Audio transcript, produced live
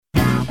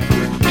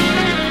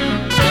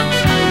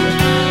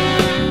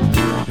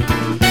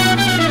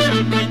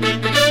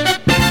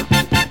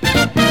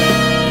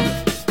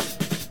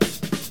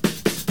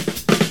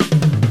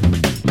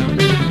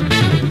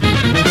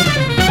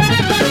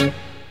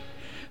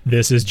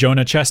This is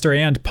Jonah Chester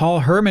and Paul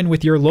Herman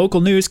with your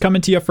local news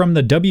coming to you from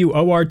the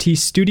WORT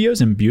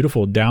studios in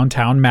beautiful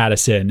downtown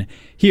Madison.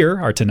 Here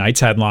are tonight's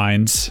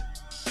headlines.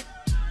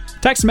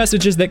 Text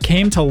messages that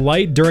came to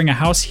light during a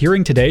House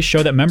hearing today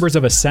show that members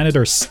of a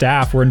senator's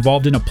staff were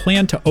involved in a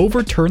plan to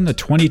overturn the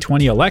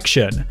 2020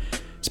 election.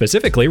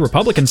 Specifically,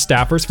 Republican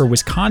staffers for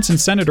Wisconsin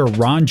Senator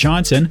Ron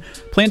Johnson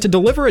plan to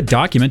deliver a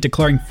document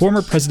declaring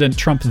former President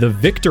Trump the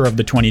victor of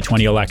the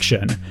 2020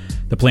 election.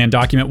 The planned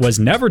document was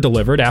never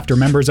delivered after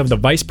members of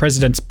Vice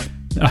President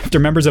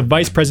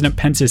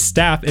Pence's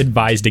staff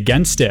advised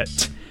against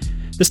it.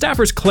 The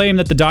staffers claim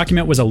that the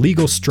document was a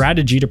legal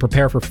strategy to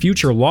prepare for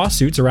future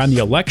lawsuits around the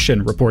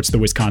election, reports the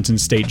Wisconsin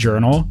State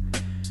Journal.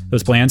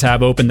 Those plans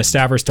have opened the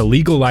staffers to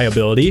legal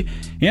liability,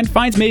 and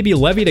fines may be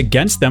levied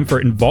against them for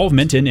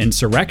involvement in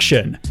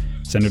insurrection.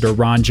 Senator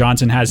Ron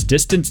Johnson has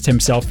distanced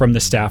himself from the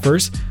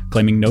staffers,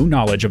 claiming no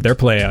knowledge of their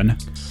plan.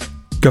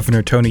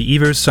 Governor Tony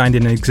Evers signed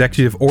an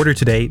executive order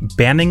today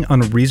banning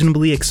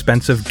unreasonably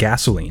expensive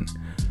gasoline.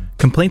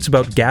 Complaints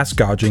about gas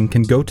gouging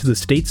can go to the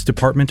state's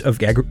Department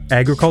of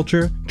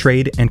Agriculture,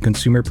 Trade, and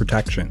Consumer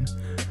Protection.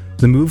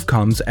 The move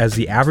comes as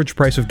the average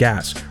price of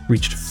gas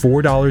reached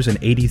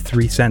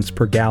 $4.83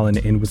 per gallon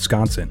in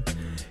Wisconsin.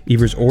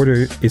 Evers'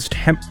 order is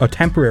a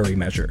temporary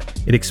measure.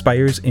 It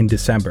expires in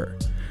December.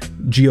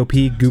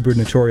 GOP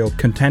gubernatorial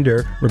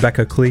contender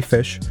Rebecca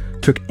Kleefisch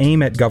took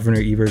aim at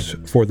Governor Evers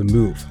for the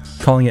move,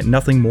 calling it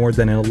nothing more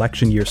than an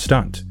election year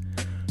stunt.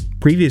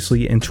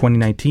 Previously, in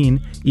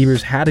 2019,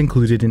 Evers had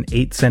included an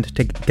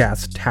 8-cent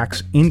gas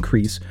tax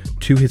increase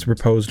to his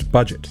proposed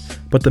budget,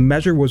 but the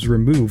measure was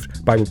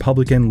removed by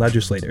Republican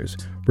legislators,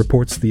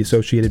 reports the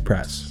Associated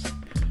Press.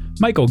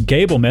 Michael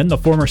Gableman, the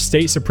former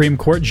state Supreme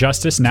Court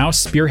justice now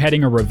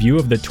spearheading a review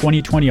of the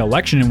 2020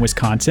 election in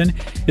Wisconsin,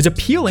 is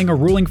appealing a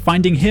ruling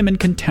finding him in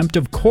contempt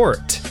of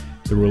court.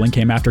 The ruling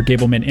came after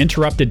Gableman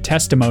interrupted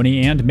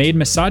testimony and made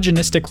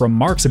misogynistic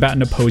remarks about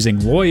an opposing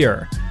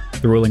lawyer.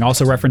 The ruling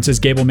also references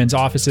Gableman's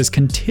office's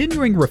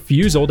continuing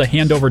refusal to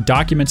hand over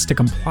documents to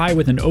comply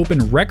with an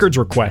open records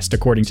request,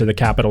 according to the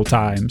Capital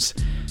Times.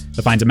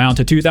 The fines amount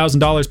to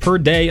 $2,000 per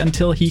day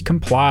until he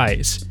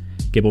complies.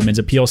 Gableman's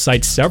appeal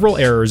cites several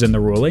errors in the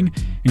ruling,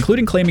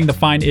 including claiming the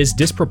fine is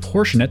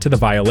disproportionate to the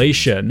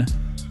violation.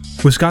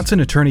 Wisconsin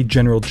Attorney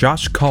General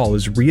Josh Kaul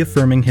is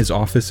reaffirming his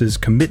office's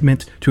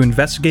commitment to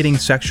investigating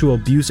sexual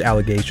abuse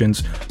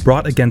allegations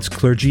brought against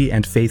clergy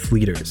and faith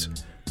leaders.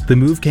 The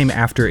move came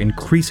after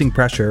increasing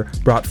pressure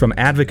brought from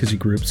advocacy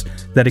groups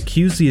that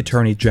accuse the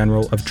Attorney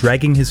General of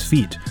dragging his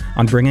feet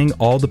on bringing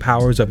all the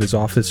powers of his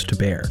office to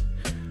bear.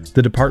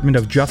 The Department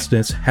of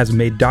Justice has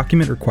made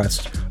document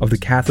requests of the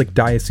Catholic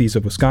Diocese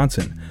of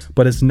Wisconsin,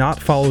 but has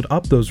not followed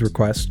up those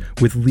requests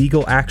with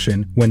legal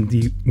action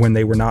when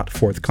they were not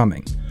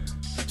forthcoming.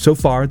 So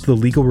far, the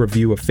legal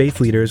review of faith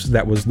leaders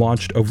that was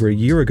launched over a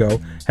year ago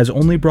has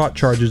only brought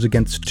charges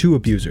against 2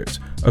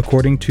 abusers,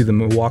 according to the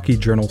Milwaukee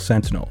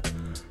Journal-Sentinel.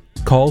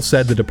 Kaul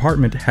said the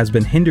department has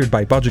been hindered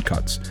by budget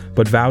cuts,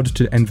 but vowed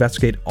to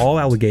investigate all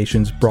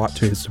allegations brought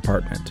to his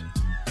department.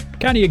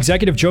 County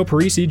Executive Joe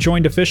Parisi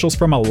joined officials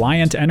from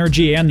Alliant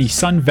Energy and the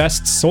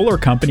SunVest Solar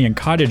Company in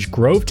Cottage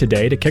Grove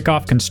today to kick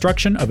off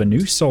construction of a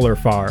new solar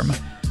farm.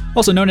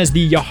 Also known as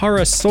the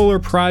Yahara Solar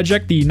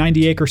Project, the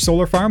 90-acre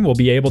solar farm will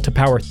be able to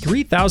power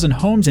 3,000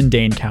 homes in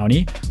Dane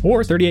County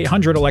or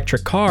 3,800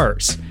 electric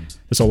cars.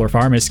 The solar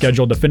farm is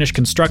scheduled to finish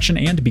construction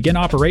and begin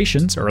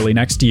operations early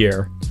next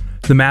year.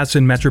 The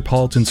Madison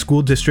Metropolitan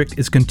School District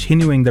is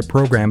continuing their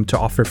program to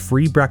offer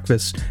free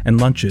breakfasts and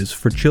lunches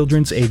for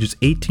children ages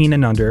 18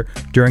 and under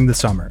during the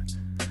summer.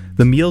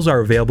 The meals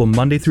are available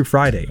Monday through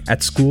Friday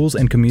at schools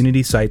and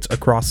community sites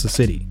across the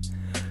city.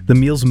 The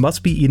meals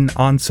must be eaten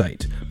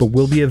on-site, but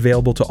will be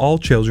available to all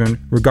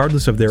children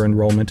regardless of their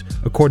enrollment,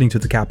 according to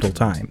the Capital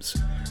Times.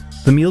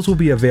 The meals will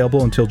be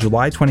available until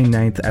July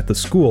 29th at the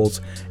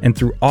schools and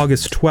through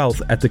August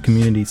 12th at the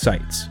community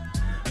sites.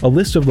 A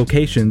list of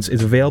locations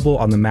is available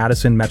on the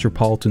Madison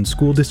Metropolitan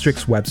School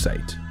District's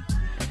website.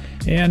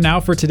 And now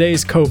for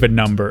today's COVID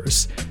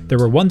numbers. There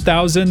were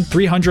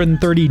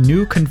 1,330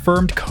 new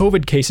confirmed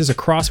COVID cases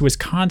across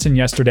Wisconsin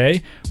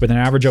yesterday, with an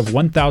average of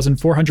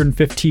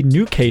 1,415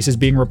 new cases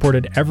being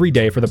reported every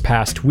day for the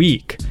past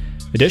week.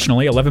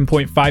 Additionally,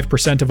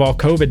 11.5% of all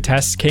COVID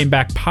tests came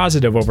back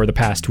positive over the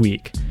past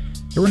week.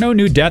 There were no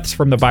new deaths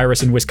from the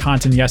virus in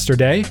Wisconsin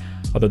yesterday,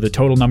 although the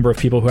total number of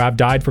people who have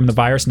died from the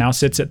virus now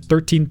sits at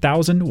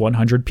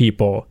 13,100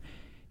 people.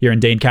 Here in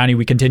Dane County,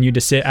 we continue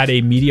to sit at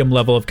a medium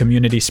level of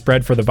community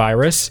spread for the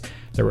virus.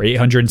 There were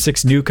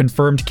 806 new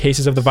confirmed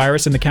cases of the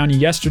virus in the county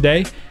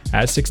yesterday,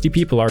 as 60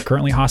 people are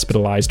currently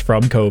hospitalized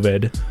from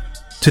COVID.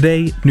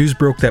 Today, news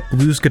broke that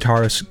blues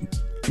guitarist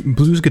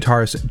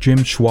Jim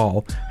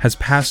Schwall has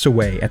passed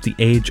away at the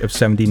age of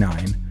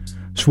 79.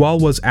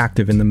 Schwall was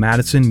active in the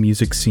Madison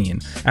music scene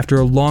after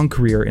a long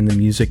career in the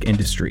music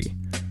industry.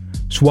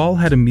 Schwall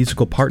had a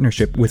musical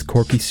partnership with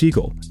Corky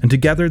Siegel, and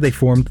together they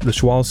formed the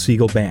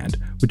Schwall-Siegel Band,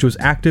 which was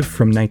active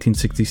from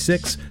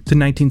 1966 to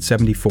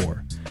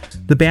 1974.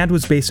 The band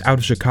was based out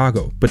of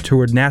Chicago, but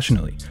toured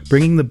nationally,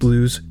 bringing the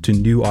blues to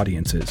new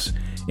audiences.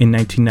 In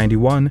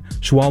 1991,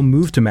 Schwal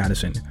moved to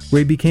Madison, where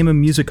he became a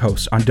music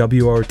host on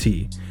WORT.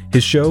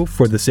 His show,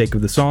 For the Sake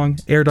of the Song,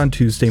 aired on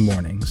Tuesday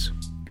mornings.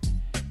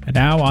 And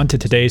now on to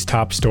today's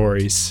top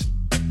stories.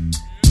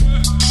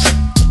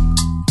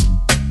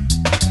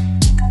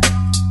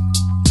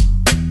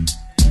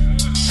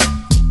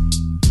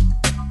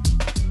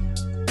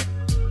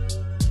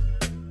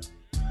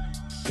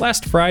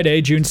 Last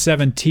Friday, June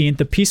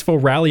 17th, a peaceful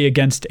rally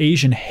against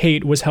Asian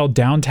hate was held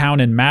downtown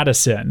in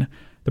Madison.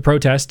 The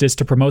protest is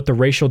to promote the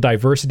racial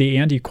diversity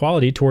and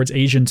equality towards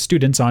Asian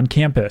students on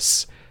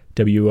campus.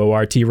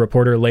 WORT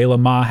reporter Layla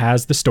Ma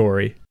has the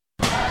story.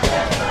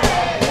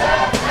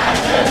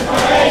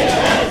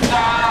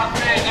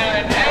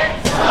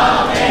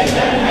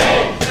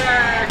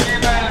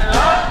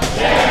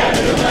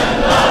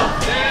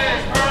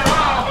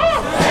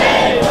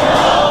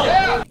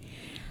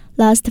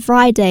 Last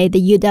Friday, the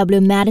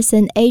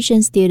UW-Madison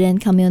Asian student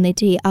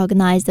community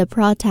organized a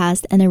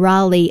protest and a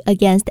rally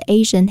against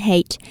Asian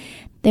hate.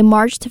 They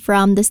marched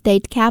from the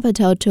state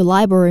capitol to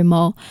Library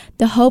Mall.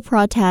 The whole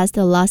protest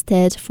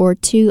lasted for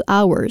 2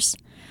 hours.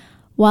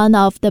 One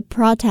of the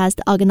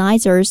protest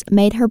organizers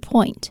made her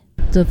point.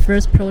 The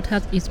first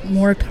protest is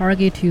more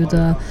targeted to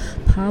the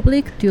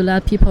public to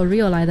let people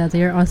realize that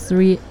there are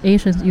 3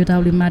 Asian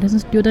UW-Madison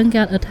students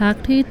get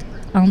attacked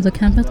on the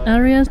campus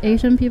areas.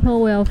 Asian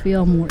people will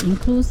feel more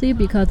inclusive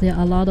because there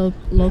are a lot of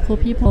local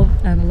people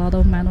and a lot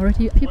of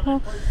minority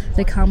people.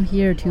 They come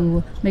here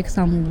to make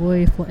some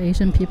way for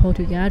Asian people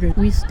to gather.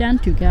 We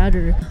stand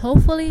together.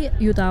 Hopefully,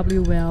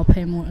 UW will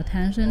pay more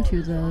attention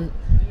to the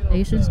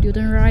Asian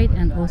student rights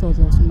and also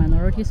those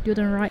minority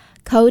student rights.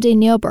 Cody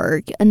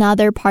Newberg,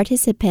 another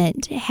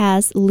participant,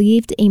 has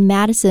lived in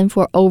Madison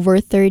for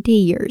over 30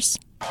 years.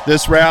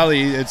 This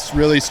rally, it's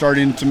really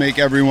starting to make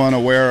everyone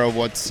aware of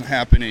what's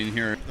happening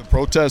here. The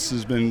protest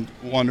has been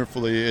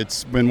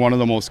it's been one of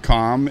the most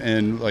calm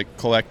and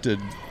collected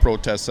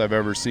protests I've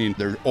ever seen.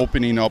 They're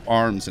opening up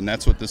arms, and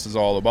that's what this is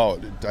all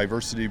about.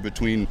 Diversity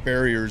between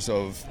barriers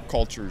of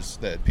cultures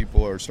that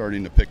people are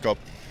starting to pick up.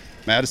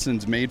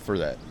 Madison's made for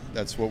that.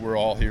 That's what we're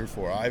all here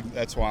for.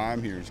 That's why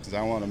I'm here, because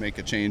I want to make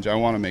a change. I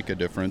want to make a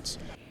difference.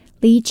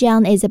 Li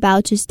Jiang is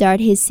about to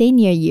start his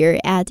senior year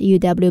at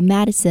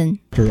UW-Madison.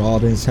 After all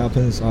this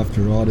happens,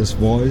 after all this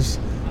voice,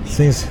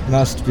 things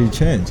must be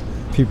changed.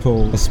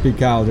 People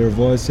speak out their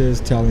voices,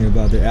 telling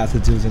about their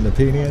attitudes and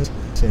opinions,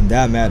 and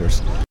that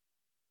matters.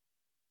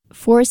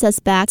 4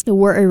 suspects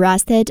were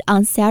arrested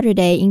on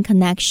Saturday in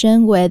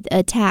connection with the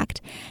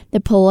attack. The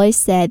police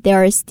said they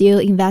are still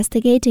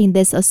investigating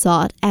this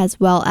assault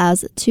as well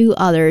as 2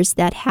 others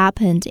that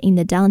happened in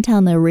the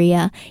downtown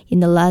area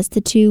in the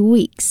last 2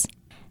 weeks.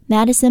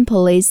 Madison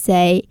police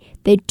say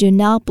they do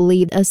not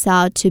believe the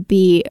assault to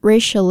be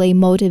racially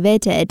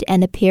motivated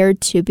and appear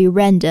to be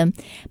random,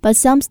 but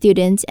some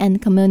students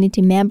and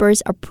community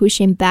members are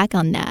pushing back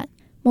on that.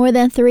 More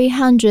than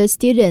 300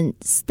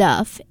 student,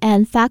 staff,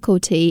 and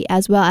faculty,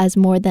 as well as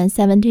more than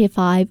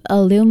 75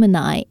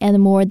 alumni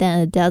and more than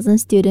a dozen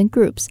student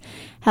groups,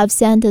 have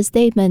sent a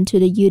statement to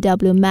the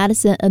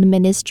UW-Madison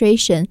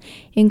administration,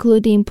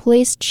 including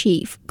Police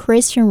Chief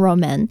Christian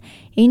Roman,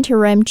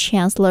 Interim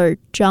Chancellor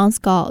John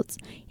Scott,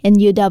 and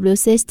UW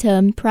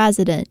System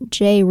President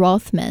Jay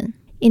Rothman.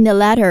 In the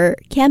letter,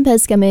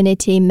 campus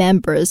community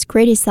members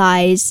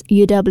criticize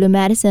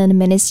UW-Madison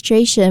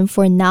administration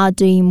for not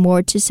doing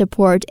more to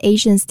support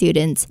Asian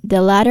students.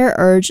 The letter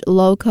urged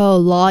local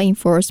law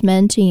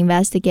enforcement to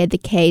investigate the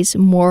case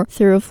more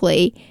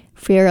thoroughly,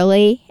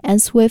 fairly,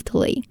 and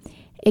swiftly.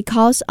 It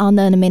calls on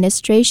the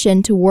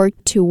administration to work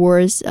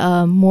towards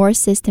a more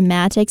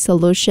systematic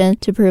solution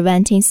to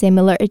preventing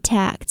similar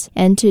attacks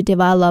and to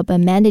develop a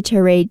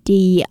mandatory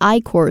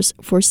DEI course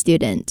for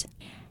students.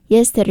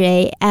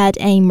 Yesterday, at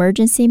an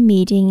emergency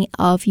meeting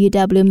of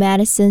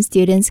UW-Madison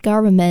Students'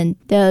 Government,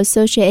 the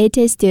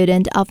Associated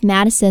Student of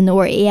Madison,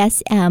 or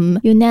ASM,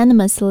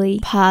 unanimously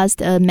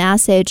passed a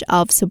message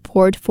of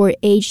support for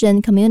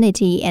Asian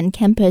community and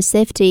campus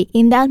safety.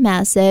 In that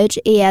message,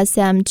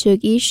 ASM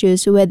took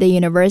issues with the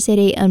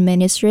university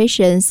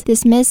administration's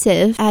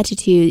dismissive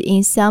attitude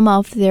in some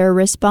of their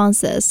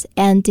responses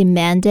and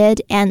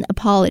demanded an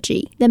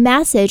apology. The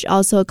message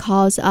also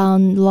calls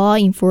on law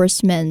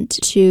enforcement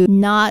to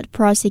not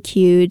prosecute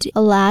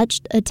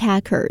alleged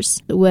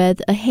attackers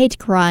with a hate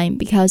crime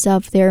because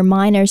of their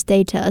minor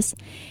status.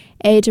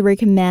 It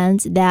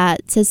recommends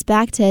that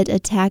suspected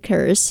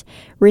attackers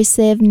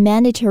receive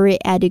mandatory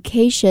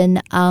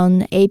education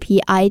on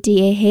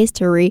APIDA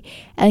history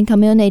and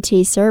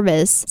community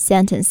service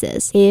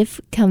sentences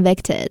if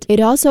convicted. It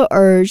also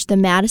urged the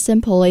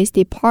Madison Police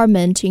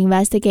Department to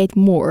investigate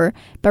more,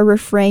 but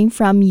refrain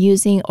from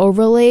using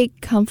overly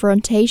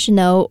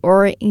confrontational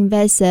or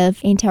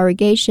invasive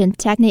interrogation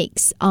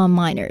techniques on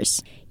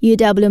minors.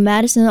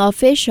 UW-Madison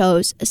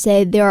officials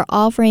say they are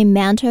offering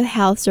mental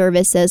health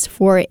services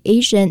for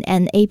Asian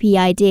and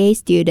APIDA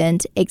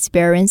students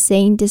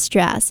experiencing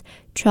distress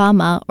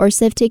trauma, or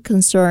safety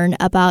concern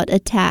about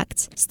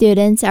attacks.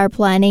 Students are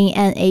planning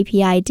an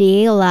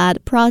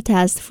APIDA-led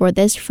protest for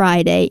this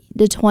Friday,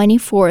 the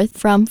 24th,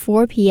 from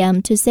 4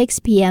 p.m. to 6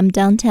 p.m.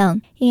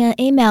 downtown. In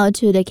an email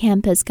to the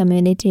campus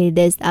community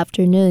this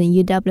afternoon,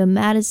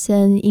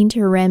 UW-Madison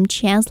Interim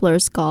Chancellor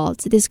Scott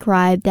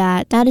described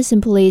that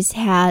Madison police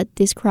had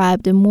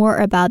described more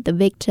about the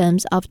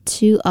victims of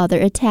 2 other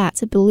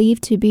attacks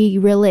believed to be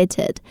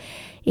related.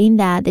 In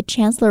that, the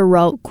chancellor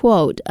wrote,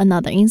 quote,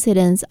 another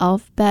incident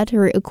of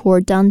battery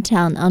occurred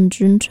downtown on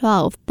June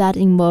 12th that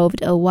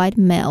involved a white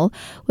male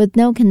with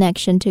no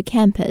connection to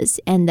campus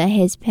and a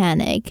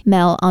Hispanic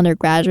male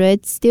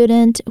undergraduate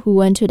student who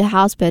went to the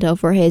hospital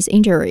for his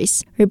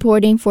injuries.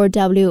 Reporting for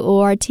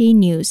WORT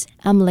News,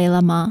 I'm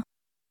Leila Ma.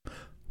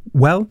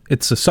 Well,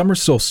 it's the summer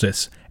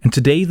solstice, and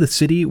today the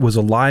city was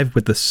alive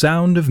with the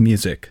sound of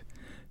music.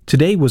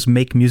 Today was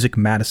Make Music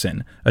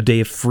Madison, a day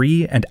of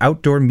free and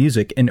outdoor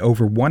music in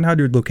over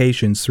 100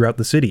 locations throughout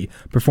the city,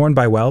 performed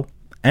by, well,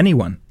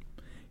 anyone.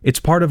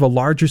 It's part of a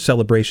larger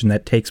celebration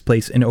that takes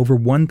place in over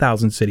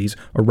 1,000 cities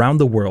around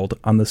the world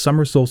on the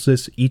summer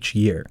solstice each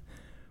year.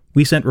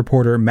 We sent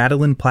reporter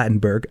Madeline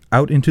Plattenberg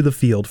out into the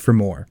field for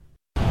more.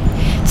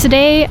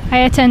 Today, I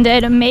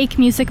attended Make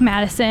Music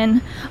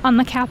Madison on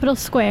the Capitol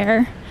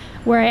Square,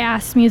 where I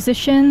asked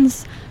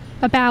musicians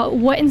about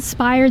what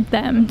inspired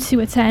them to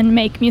attend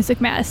Make Music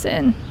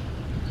Madison.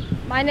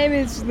 My name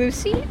is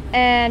Lucy,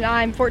 and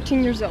I'm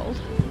 14 years old.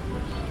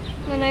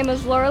 My name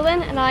is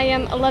Laurelyn, and I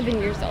am 11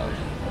 years old.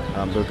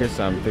 I'm Lucas,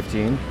 I'm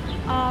 15.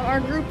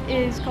 Our group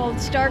is called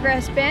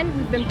Stargrass Band.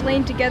 We've been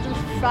playing together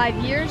for 5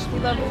 years. We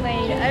love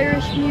playing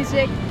Irish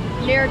music,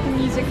 American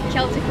music,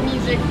 Celtic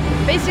music,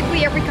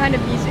 basically every kind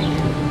of music.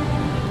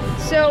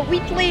 So we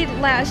played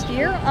last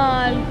year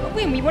on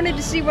Halloween. We wanted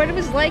to see what it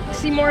was like,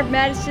 see more of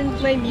Madison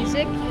play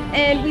music,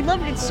 and we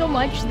loved it so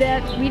much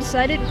that we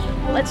decided,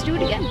 let's do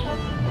it again.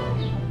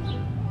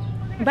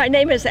 My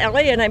name is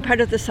Ellie, and I'm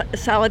part of the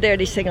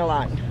Solidarity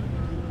Sing-Along.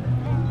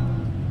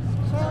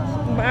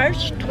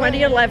 March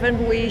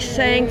 2011, we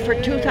sang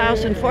for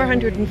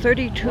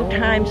 2,432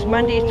 times,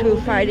 Monday through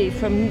Friday,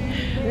 from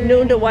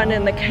noon to 1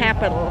 in the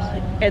Capitol.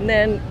 And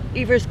then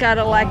Evers got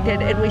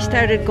elected, and we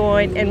started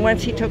going, and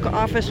once he took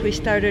office, we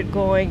started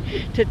going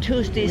to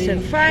Tuesdays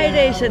and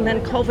Fridays, and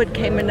then COVID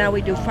came, and now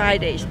we do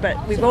Fridays. But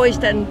we've always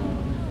done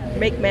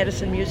Make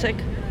Madison music,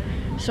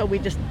 so we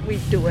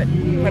do it,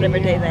 whatever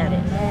day that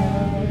is.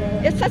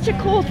 It's such a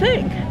cool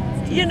thing.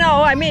 You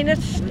know, I mean,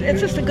 it's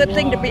just a good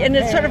thing to be, and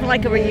it's sort of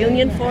like a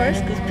reunion for us,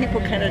 because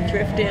people kind of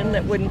drift in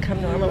that wouldn't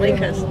come normally,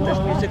 because there's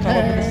music all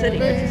over the city,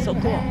 which is so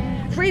cool.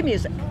 Free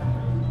music.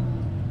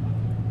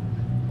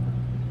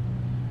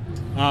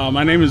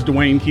 My name is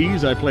Dwayne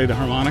Keys. I play the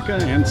harmonica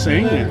and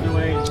sing.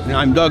 And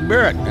I'm Doug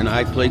Barrett, and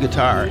I play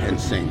guitar and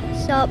sing.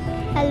 Sup?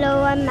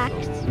 Hello, I'm Max.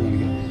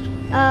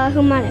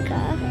 Harmonica.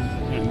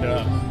 And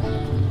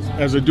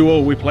as a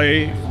duo, we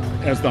play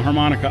as the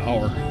Harmonica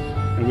Hour.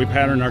 And we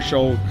pattern our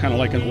show kind of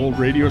like an old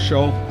radio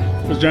show,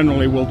 because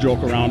generally we'll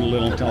joke around a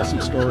little and tell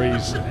some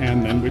stories,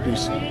 and then we do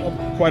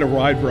quite a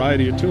wide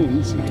variety of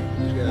tunes.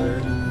 Together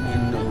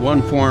in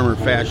one form or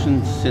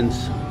fashion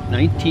since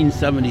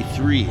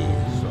 1973.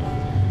 So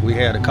we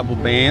had a couple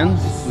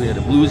bands. We had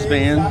a blues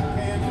band,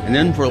 and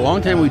then for a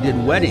long time we did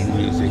wedding band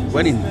music,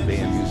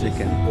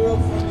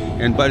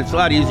 but it's a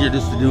lot easier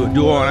just to do a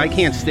duo, and I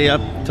can't stay up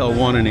till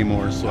 1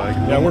 anymore, so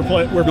we're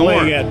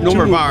playing at no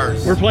more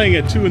bars. We're playing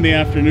at 2 in the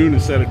afternoon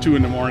instead of 2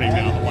 in the morning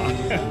now.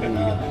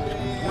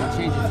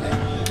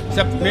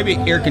 Except maybe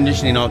air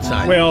conditioning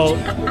outside. Well,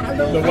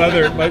 the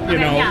weather, but you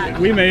know,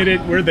 we made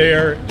it. We're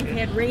there.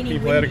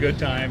 People had a good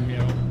time. You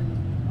know.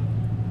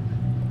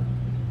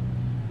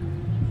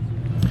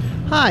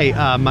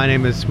 Hi, my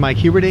name is Mike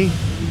Huberty.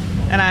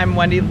 And I'm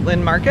Wendy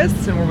Lynn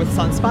Marcus, and we're with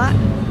Sunspot.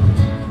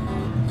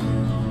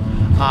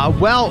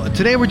 Well,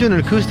 today we're doing an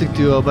acoustic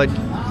duo, but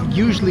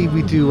usually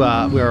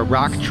we're a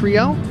rock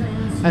trio,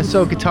 and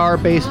so guitar,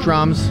 bass,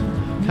 drums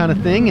kind of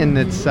thing, and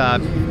it's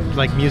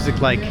like music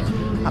like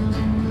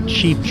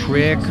Cheap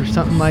Trick or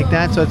something like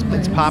that, so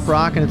it's pop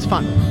rock and it's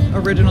fun.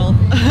 Original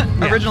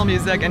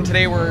music, and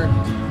today we're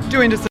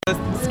doing just a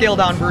scaled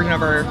down version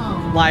of our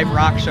live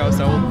rock show,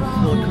 so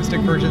little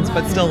acoustic versions,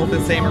 but still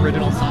the same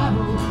original song.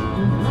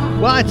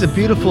 Well, it's a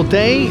beautiful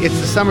day, it's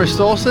the summer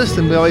solstice,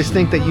 and we always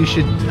think that you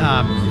should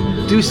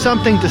do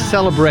something to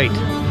celebrate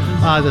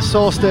the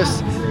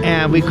solstice,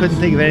 and we couldn't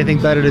think of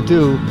anything better to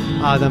do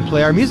than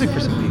play our music for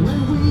some people.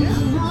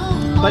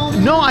 But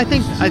no, I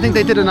think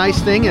they did a nice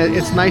thing.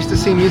 It's nice to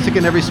see music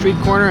in every street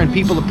corner and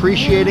people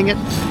appreciating it,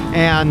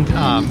 and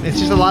it's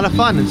just a lot of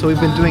fun. And so we've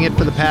been doing it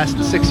for the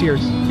past 6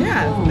 years.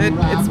 Yeah,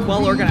 it's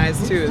well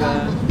organized too.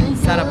 The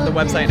setup, the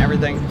website, and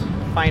everything.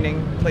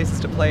 Finding places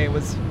to play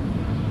was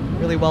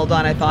really well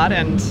done, I thought.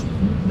 And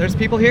there's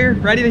people here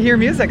ready to hear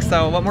music.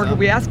 So what more could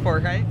we ask for,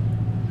 right?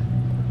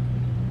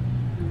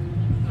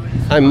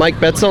 I'm Mike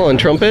Betzel on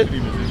trumpet.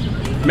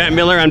 Matt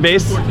Miller on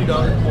bass.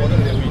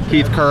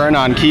 Keith Curran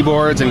on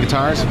keyboards and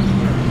guitars.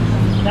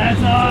 That's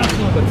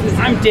awesome.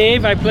 I'm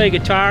Dave. I play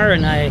guitar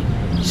and I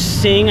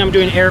sing. I'm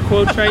doing air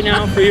quotes right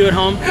now for you at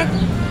home.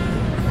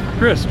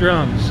 Chris,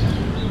 drums.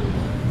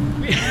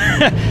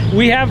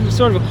 We have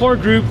sort of a core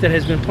group that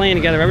has been playing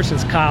together ever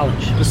since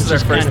college. This is our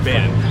first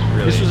band,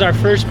 really. This was our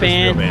first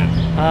band.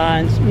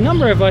 And a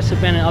number of us have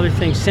been in other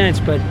things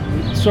since, but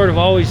sort of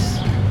always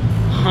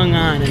hung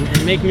on.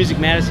 And Make Music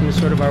Madison is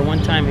sort of our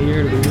one time a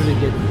year that we really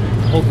get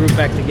the whole group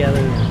back together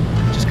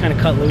and just kind of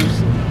cut loose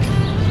and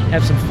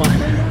have some fun.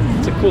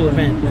 It's a cool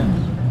event.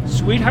 Yeah.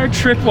 Sweetheart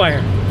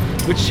Tripwire,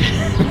 which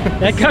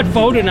that got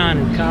voted on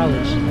in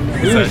college.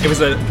 It was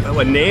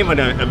a name on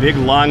a big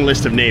long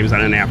list of names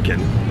on a napkin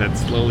that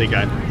slowly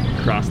got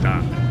crossed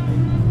off.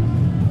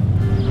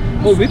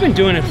 Well, we've been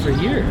doing it for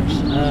years.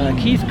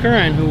 Keith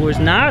Curran, who was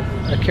not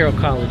a Carroll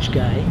College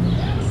guy,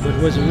 but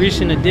was a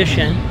recent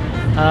addition,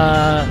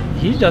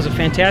 he does a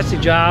fantastic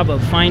job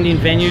of finding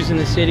venues in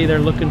the city that are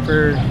looking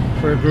for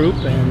a group,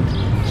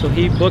 and so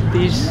he booked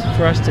these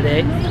for us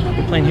today.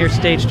 We're playing here at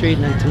State Street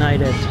and then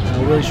tonight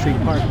at Willie Street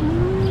Park.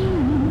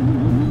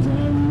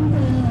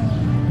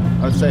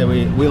 I would say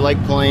we like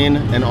playing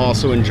and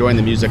also enjoying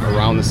the music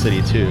around the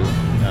city too.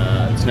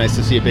 It's nice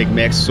to see a big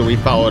mix. So we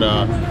followed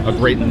a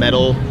great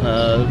metal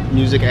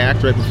music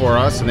act right before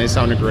us, and they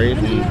sounded great.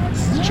 And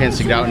it's a chance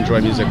to get out and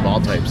enjoy music of all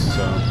types.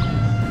 So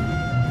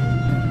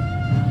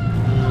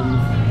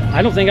I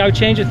don't think I would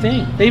change a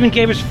thing. They even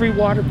gave us free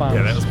water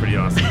bottles. Yeah, that was pretty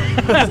awesome.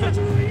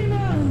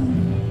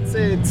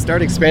 I'd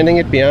start expanding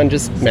it beyond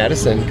just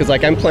Madison, because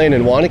like I'm playing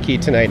in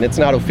Waunakee tonight, and it's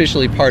not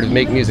officially part of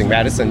Make Music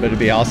Madison, but it'd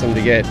be awesome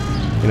to get,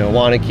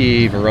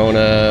 Waunakee,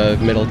 Verona,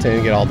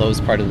 Middleton, get all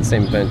those part of the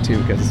same event too,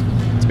 because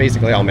it's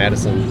basically all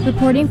Madison.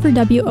 Reporting for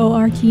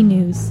WORT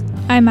News,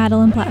 I'm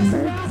Madeline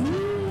Plattenberg.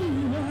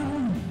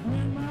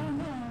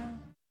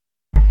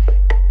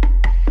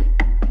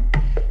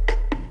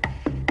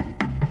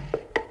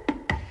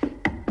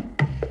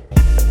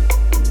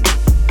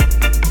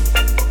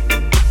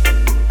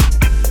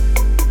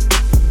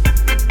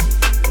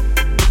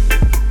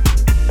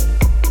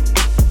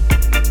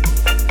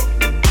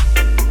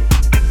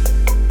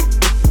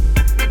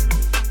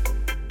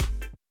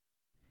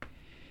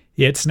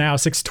 It's now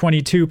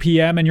 6:22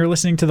 p.m. and you're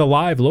listening to the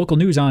live local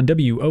news on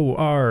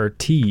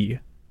WORT.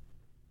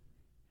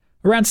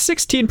 Around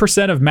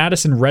 16% of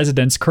Madison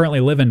residents currently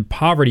live in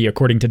poverty,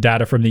 according to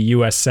data from the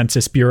U.S.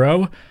 Census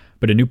Bureau.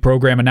 But a new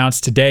program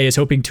announced today is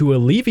hoping to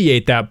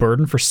alleviate that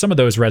burden for some of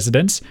those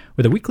residents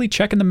with a weekly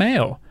check in the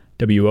mail.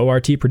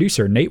 WORT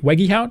producer Nate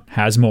Wegehout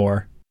has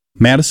more.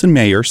 Madison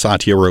Mayor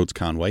Satya Rhodes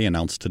Conway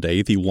announced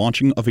today the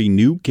launching of a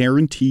new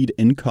guaranteed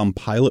income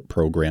pilot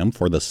program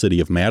for the city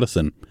of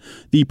Madison.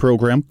 The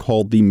program,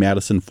 called the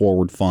Madison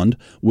Forward Fund,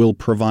 will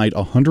provide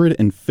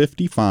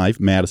 155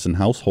 Madison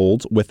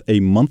households with a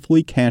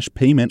monthly cash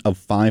payment of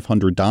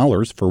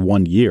 $500 for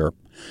 1 year.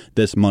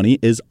 This money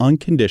is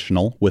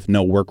unconditional, with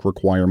no work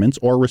requirements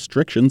or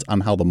restrictions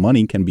on how the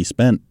money can be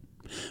spent.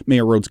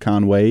 Mayor Rhodes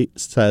Conway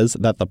says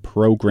that the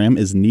program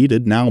is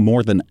needed now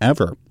more than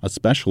ever,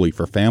 especially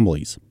for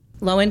families.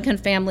 Low-income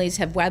families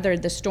have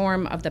weathered the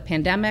storm of the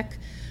pandemic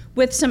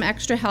with some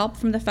extra help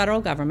from the federal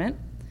government,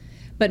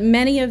 but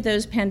many of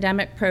those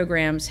pandemic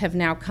programs have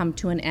now come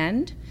to an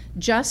end,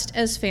 just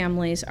as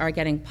families are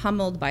getting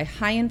pummeled by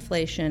high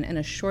inflation and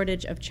a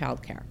shortage of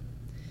childcare.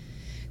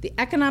 The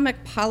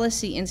Economic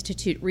Policy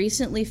Institute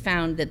recently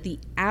found that the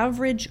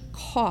average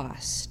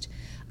cost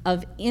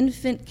of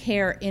infant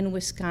care in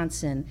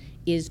Wisconsin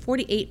is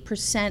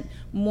 48%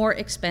 more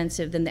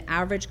expensive than the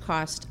average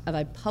cost of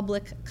a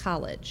public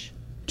college.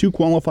 To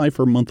qualify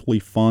for monthly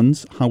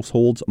funds,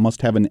 households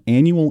must have an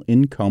annual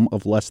income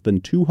of less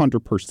than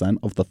 200%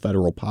 of the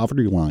federal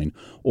poverty line,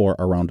 or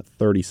around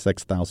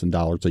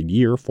 $36,000 a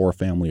year for a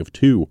family of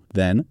two.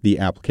 Then, the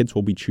applicants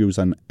will be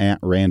chosen at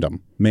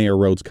random. Mayor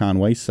Rhodes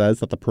Conway says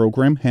that the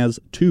program has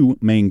two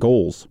main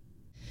goals.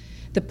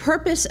 The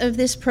purpose of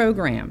this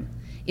program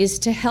is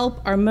to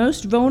help our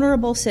most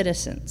vulnerable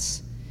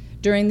citizens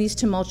during these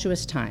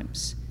tumultuous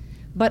times,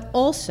 but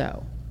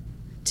also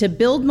to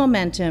build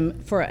momentum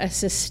for a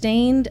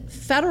sustained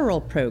federal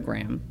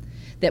program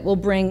that will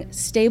bring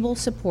stable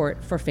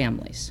support for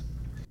families.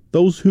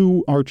 Those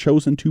who are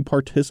chosen to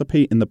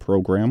participate in the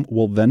program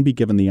will then be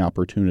given the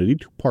opportunity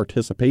to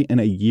participate in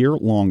a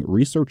year-long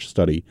research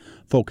study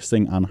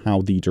focusing on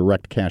how the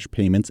direct cash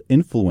payments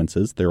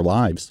influences their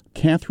lives.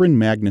 Catherine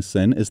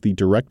Magnuson is the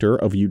director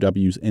of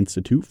UW's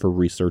Institute for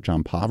Research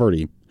on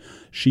Poverty.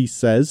 She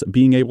says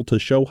being able to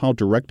show how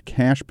direct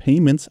cash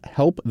payments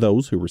help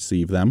those who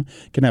receive them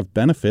can have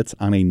benefits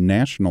on a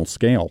national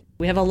scale.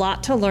 We have a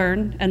lot to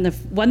learn, and the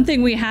one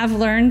thing we have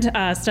learned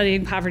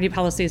studying poverty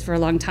policies for a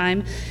long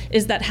time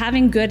is that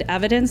having good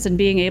evidence and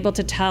being able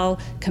to tell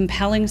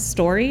compelling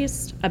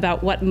stories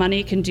about what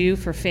money can do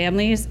for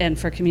families and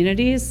for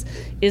communities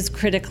is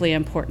critically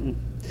important.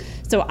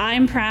 So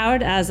I'm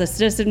proud as a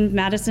citizen of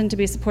Madison to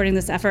be supporting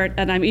this effort,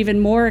 and I'm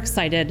even more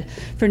excited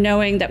for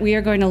knowing that we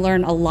are going to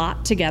learn a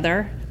lot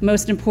together.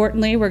 Most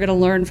importantly, we're going to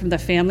learn from the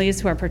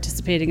families who are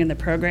participating in the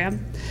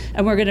program,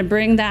 and we're going to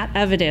bring that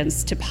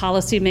evidence to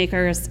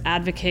policymakers,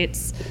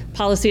 advocates,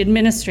 policy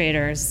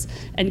administrators,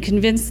 and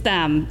convince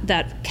them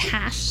that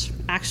cash,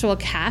 actual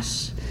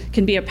cash,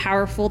 can be a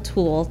powerful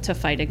tool to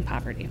fighting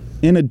poverty.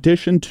 In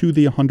addition to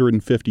the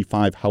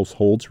 155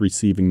 households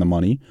receiving the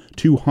money,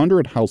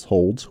 200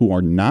 households who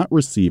are not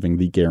receiving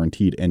the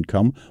guaranteed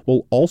income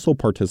will also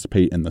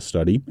participate in the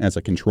study as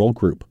a control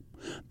group.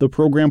 The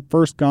program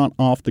first got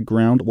off the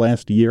ground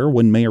last year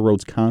when Mayor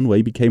Rhodes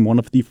Conway became one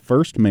of the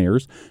first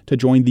mayors to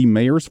join the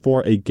Mayors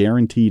for a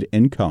Guaranteed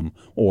Income,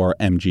 or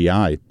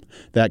MGI.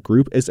 That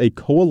group is a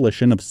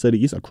coalition of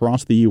cities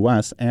across the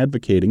U.S.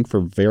 advocating for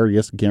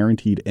various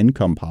guaranteed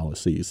income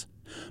policies.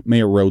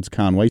 Mayor Rhodes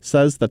Conway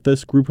says that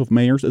this group of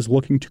mayors is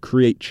looking to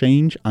create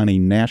change on a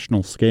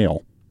national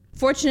scale.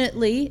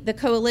 Fortunately, the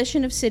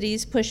coalition of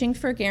cities pushing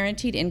for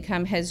guaranteed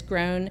income has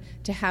grown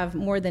to have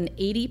more than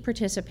 80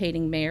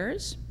 participating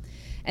mayors.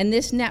 And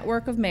this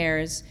network of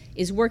mayors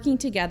is working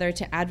together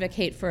to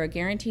advocate for a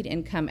guaranteed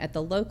income at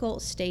the local,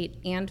 state,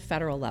 and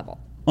federal level.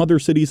 Other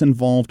cities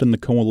involved in the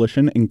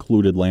coalition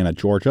include Atlanta,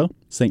 Georgia,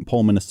 St.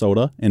 Paul,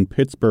 Minnesota, and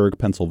Pittsburgh,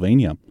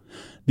 Pennsylvania.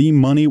 The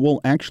money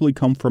will actually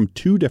come from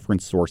two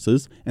different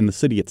sources, and the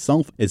city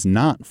itself is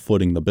not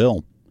footing the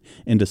bill.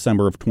 In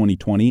December of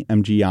 2020,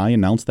 MGI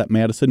announced that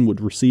Madison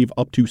would receive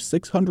up to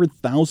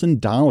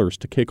 $600,000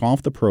 to kick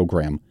off the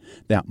program.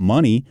 That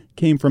money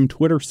came from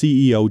Twitter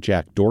CEO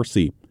Jack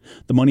Dorsey.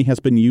 The money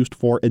has been used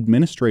for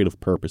administrative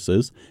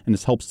purposes and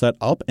has helped set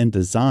up and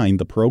design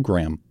the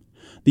program.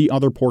 The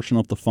other portion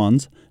of the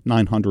funds,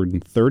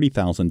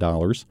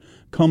 $930,000,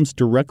 comes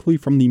directly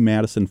from the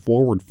Madison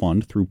Forward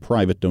Fund through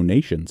private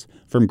donations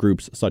from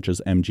groups such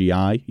as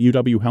MGI,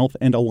 UW Health,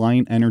 and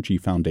Alliant Energy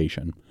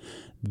Foundation.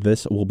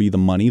 This will be the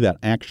money that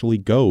actually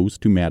goes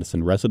to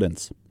Madison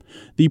residents.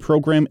 The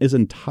program is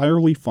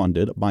entirely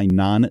funded by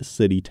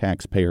non-city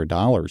taxpayer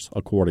dollars,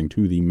 according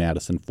to the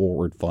Madison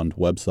Forward Fund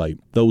website.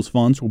 Those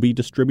funds will be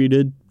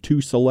distributed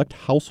to select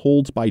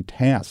households by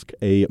Task,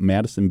 a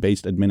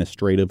Madison-based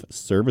administrative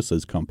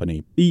services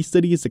company. The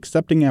city is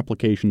accepting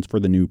applications for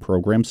the new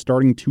program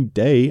starting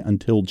today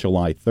until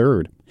July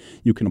 3rd.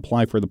 You can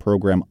apply for the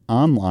program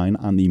online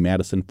on the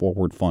Madison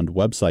Forward Fund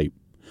website.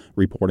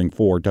 Reporting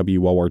for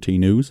WORT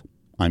News,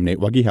 I'm Nate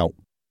Wuggy-Hout.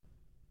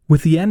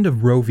 With the end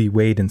of Roe v.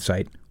 Wade in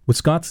sight,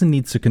 Wisconsin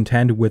needs to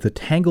contend with a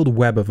tangled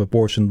web of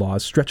abortion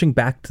laws stretching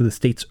back to the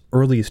state's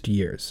earliest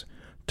years.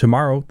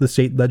 Tomorrow, the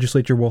state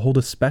legislature will hold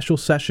a special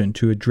session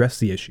to address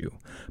the issue,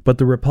 but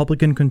the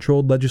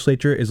Republican-controlled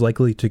legislature is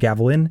likely to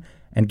gavel in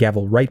and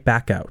gavel right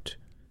back out.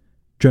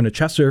 Jonah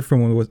Chester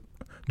from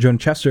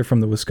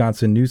the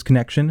Wisconsin News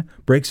Connection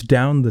breaks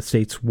down the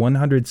state's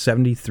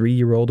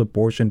 173-year-old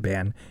abortion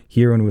ban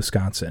here in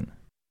Wisconsin.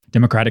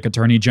 Democratic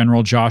Attorney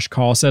General Josh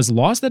Kaul says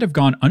laws that have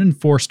gone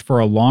unenforced for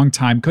a long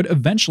time could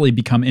eventually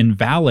become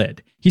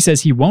invalid. He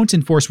says he won't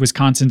enforce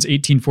Wisconsin's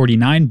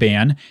 1849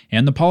 ban,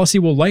 and the policy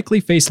will likely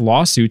face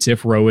lawsuits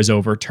if Roe is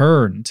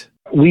overturned.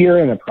 We are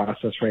in a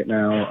process right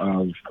now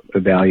of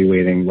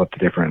evaluating what the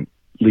different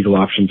legal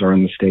options are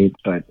in the state,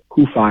 but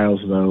who files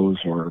those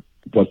or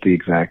what the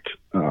exact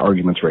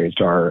arguments raised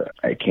are,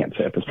 I can't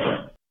say at this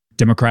point.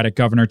 Democratic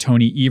Governor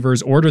Tony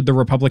Evers ordered the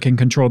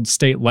Republican-controlled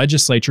state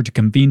legislature to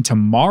convene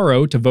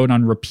tomorrow to vote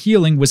on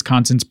repealing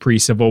Wisconsin's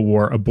pre-Civil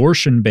War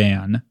abortion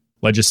ban.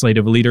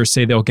 Legislative leaders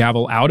say they'll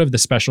gavel out of the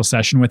special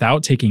session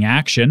without taking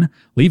action,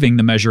 leaving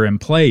the measure in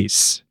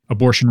place.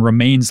 Abortion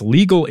remains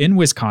legal in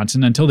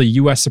Wisconsin until the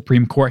U.S.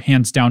 Supreme Court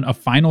hands down a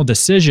final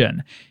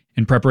decision.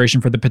 In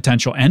preparation for the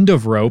potential end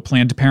of Roe,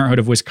 Planned Parenthood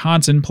of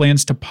Wisconsin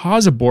plans to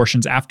pause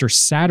abortions after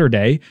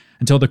Saturday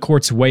until the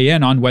courts weigh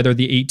in on whether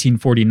the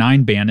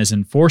 1849 ban is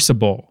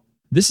enforceable.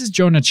 This is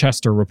Jonah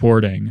Chester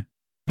reporting.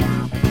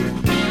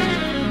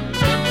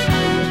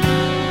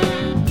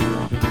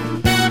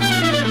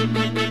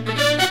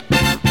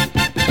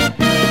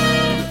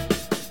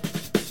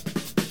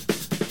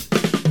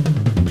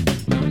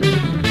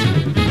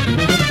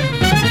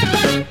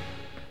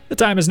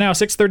 The time is now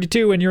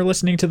 6:32 and you're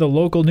listening to the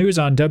local news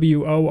on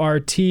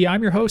WORT.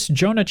 I'm your host,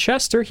 Jonah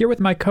Chester, here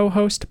with my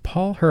co-host,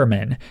 Paul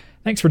Herman.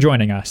 Thanks for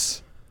joining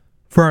us.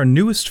 For our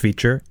newest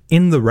feature,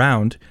 In the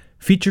Round,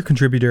 feature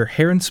contributor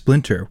Heron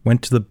Splinter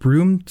went to the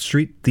Broome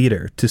Street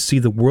Theater to see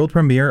the world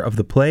premiere of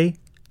the play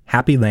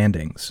Happy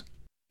Landings.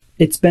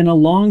 It's been a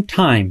long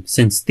time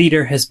since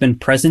theater has been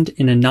present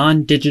in a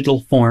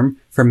non-digital form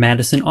for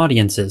Madison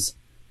audiences.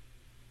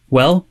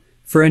 Well,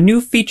 for a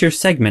new feature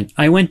segment,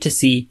 I went to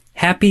see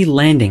Happy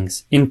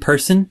Landings in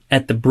person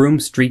at the Broome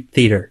Street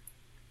Theater.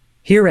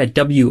 Here at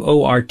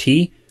WORT,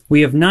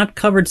 we have not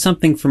covered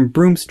something from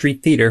Broome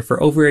Street Theater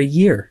for over a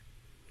year.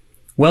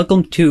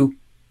 Welcome to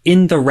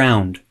In the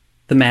Round,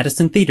 the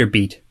Madison Theater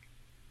Beat.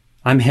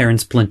 I'm Heron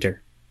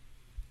Splinter.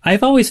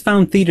 I've always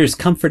found theaters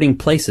comforting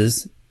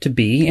places to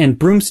be, and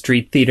Broome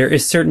Street Theater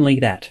is certainly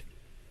that.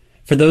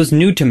 For those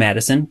new to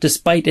Madison,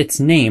 despite its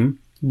name,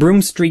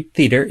 Broome Street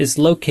Theater is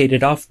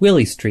located off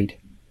Willie Street.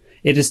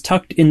 It is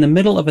tucked in the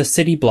middle of a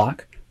city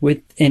block with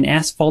an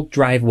asphalt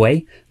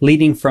driveway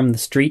leading from the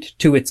street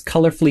to its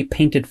colorfully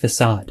painted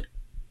facade.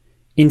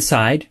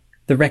 Inside,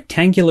 the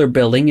rectangular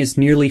building is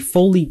nearly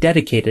fully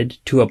dedicated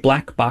to a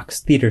black box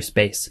theater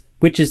space,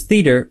 which is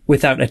theater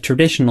without a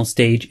traditional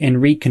stage and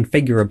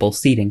reconfigurable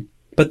seating.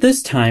 But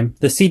this time,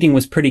 the seating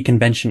was pretty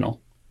conventional.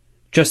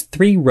 just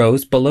 3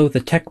 rows below the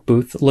tech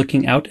booth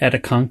looking out at a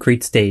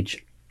concrete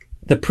stage.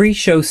 The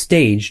pre-show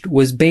stage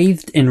was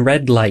bathed in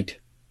red light.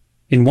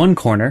 In one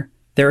corner,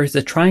 there is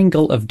a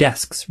triangle of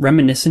desks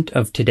reminiscent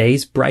of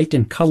today's bright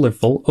and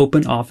colorful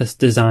open office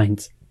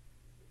designs.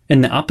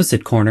 In the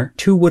opposite corner,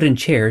 2 wooden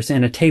chairs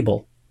and a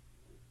table.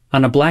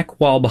 On a black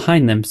wall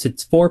behind them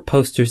sits 4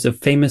 posters of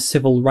famous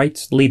civil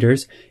rights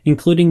leaders,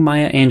 including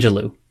Maya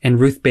Angelou and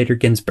Ruth Bader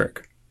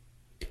Ginsburg.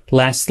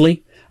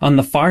 Lastly, on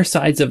the far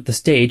sides of the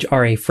stage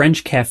are a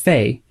French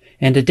cafe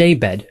and a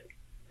daybed.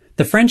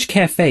 The French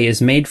cafe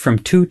is made from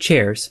 2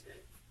 chairs,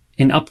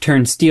 an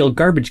upturned steel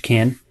garbage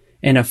can,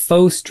 and a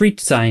faux street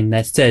sign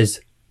that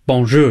says,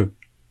 Bonjour.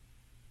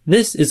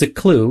 This is a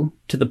clue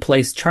to the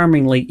play's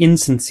charmingly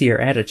insincere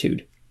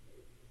attitude.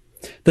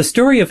 The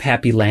story of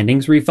Happy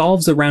Landings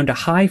revolves around a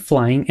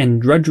high-flying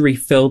and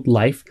drudgery-filled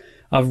life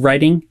of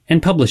writing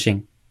and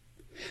publishing.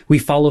 We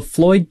follow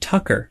Floyd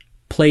Tucker,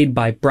 played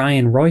by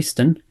Brian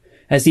Royston,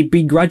 as he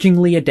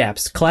begrudgingly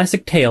adapts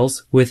classic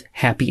tales with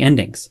happy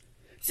endings.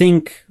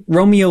 Think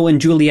Romeo and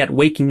Juliet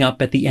waking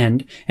up at the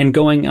end and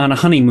going on a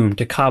honeymoon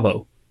to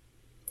Cabo.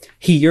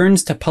 He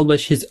yearns to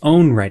publish his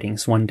own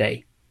writings one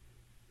day.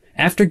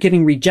 After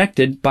getting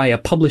rejected by a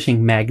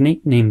publishing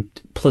magnate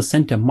named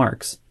Placenta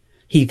Marks,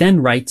 he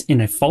then writes in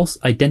a false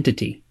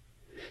identity.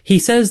 He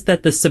says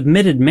that the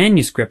submitted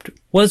manuscript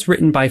was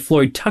written by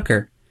Floyd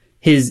Tucker,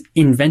 his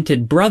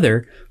invented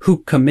brother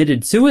who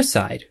committed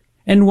suicide,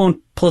 and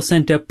won't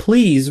Placenta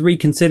please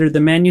reconsider the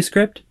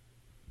manuscript?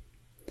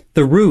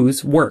 The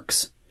ruse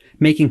works,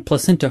 making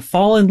Placenta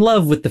fall in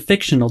love with the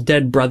fictional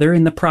dead brother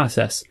in the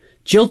process,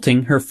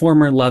 jilting her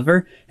former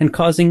lover and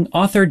causing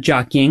author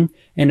jockeying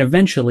and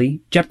eventually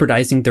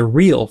jeopardizing the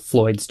real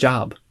Floyd's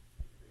job.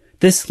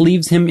 This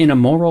leaves him in a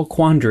moral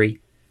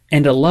quandary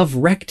and a love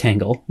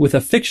rectangle with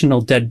a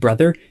fictional dead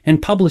brother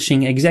and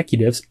publishing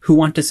executives who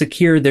want to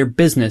secure their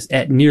business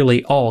at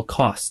nearly all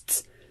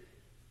costs.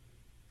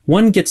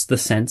 One gets the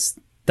sense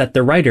that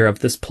the writer of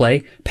this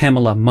play,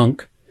 Pamela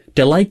Monk,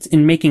 delights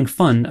in making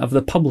fun of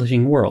the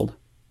publishing world.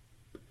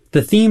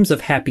 The themes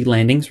of Happy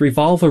Landings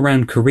revolve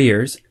around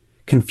careers,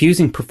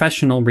 confusing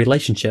professional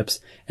relationships,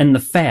 and the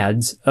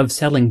fads of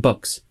selling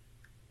books.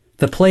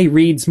 The play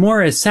reads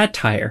more as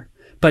satire,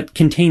 but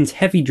contains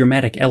heavy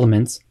dramatic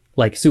elements,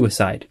 like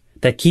suicide,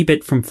 that keep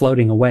it from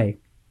floating away.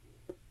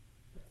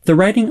 The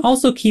writing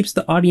also keeps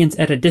the audience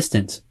at a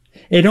distance.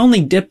 It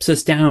only dips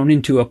us down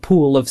into a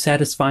pool of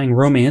satisfying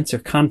romance or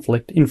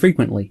conflict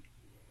infrequently.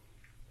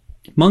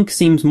 Monk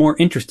seems more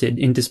interested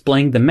in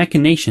displaying the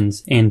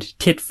machinations and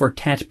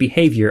tit-for-tat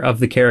behavior of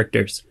the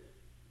characters.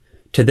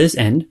 To this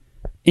end,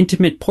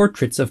 intimate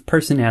portraits of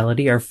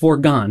personality are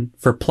foregone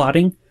for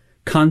plotting,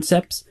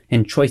 concepts,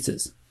 and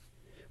choices.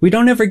 We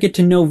don't ever get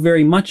to know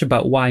very much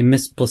about why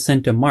Miss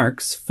Placenta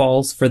Marks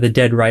falls for the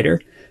dead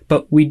writer,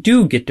 but we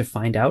do get to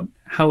find out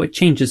how it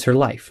changes her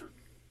life.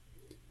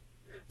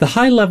 The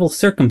high-level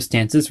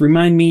circumstances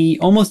remind me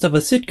almost of a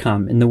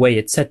sitcom in the way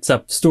it sets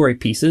up story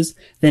pieces,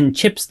 then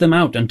chips them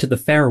out onto the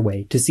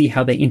fairway to see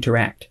how they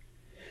interact.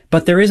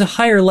 But there is a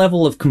higher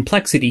level of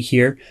complexity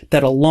here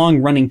that a long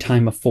running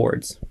time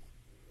affords.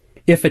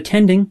 If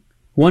attending,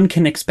 one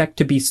can expect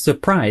to be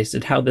surprised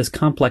at how this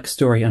complex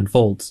story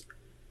unfolds.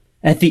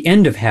 At the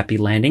end of Happy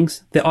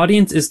Landings, the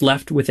audience is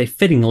left with a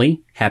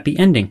fittingly happy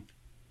ending.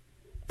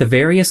 The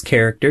various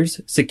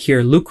characters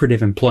secure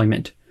lucrative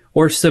employment,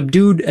 or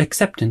subdued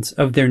acceptance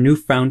of their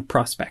newfound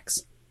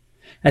prospects.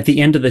 At the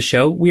end of the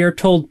show, we are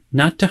told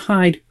not to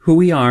hide who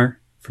we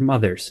are from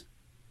others.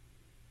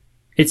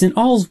 It's an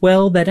all's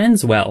well that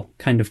ends well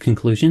kind of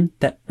conclusion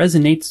that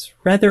resonates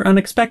rather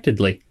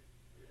unexpectedly.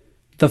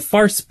 The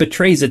farce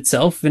betrays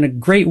itself in a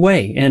great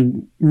way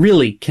and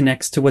really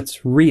connects to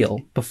what's real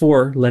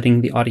before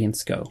letting the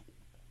audience go.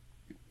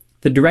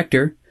 The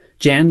director,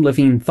 Jan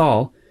Levine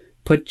Thal,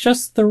 put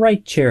just the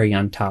right cherry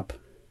on top.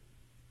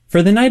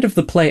 For the night of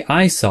the play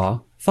I saw,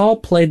 Thal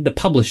played the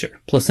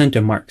publisher,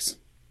 Placenta Marks.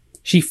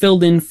 She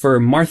filled in for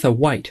Martha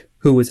White,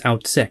 who was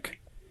out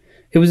sick.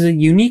 It was a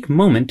unique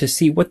moment to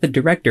see what the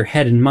director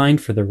had in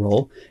mind for the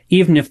role,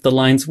 even if the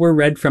lines were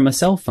read from a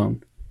cell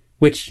phone,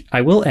 which,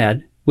 I will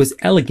add, was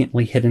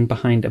elegantly hidden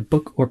behind a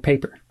book or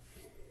paper.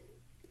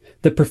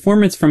 The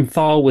performance from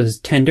Thal was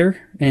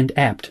tender and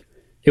apt.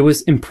 It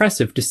was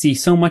impressive to see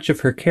so much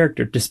of her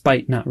character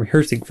despite not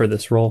rehearsing for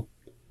this role.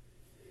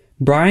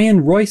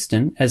 Brian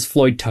Royston as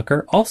Floyd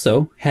Tucker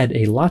also had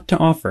a lot to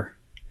offer.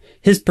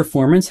 His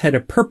performance had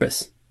a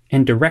purpose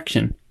and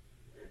direction.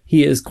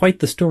 He is quite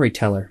the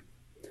storyteller.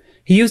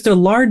 He used a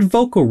large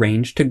vocal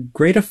range to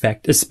great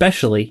effect,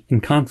 especially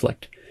in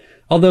conflict.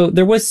 Although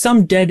there was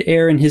some dead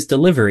air in his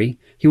delivery,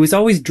 he was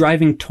always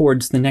driving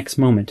towards the next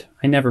moment.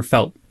 I never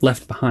felt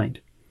left behind.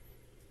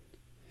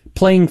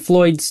 Playing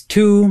Floyd's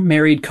 2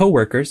 married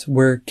co-workers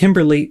were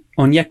Kimberly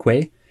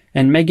Onyekwe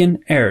and Megan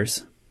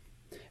Ayers.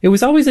 It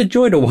was always a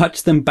joy to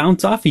watch them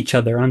bounce off each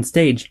other on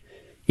stage.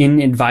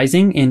 In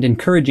advising and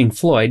encouraging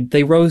Floyd,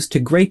 they rose to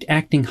great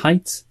acting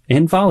heights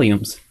and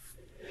volumes.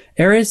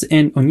 Ayers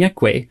and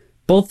Onyekwe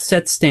both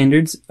set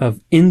standards of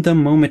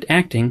in-the-moment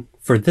acting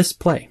for this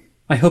play.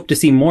 I hope to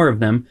see more of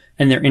them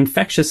and their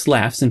infectious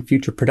laughs in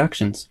future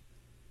productions.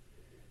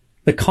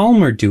 The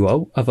Calmer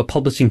duo of a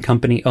publishing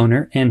company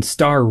owner and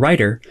star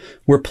writer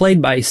were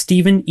played by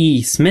Stephen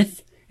E.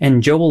 Smith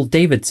and Joel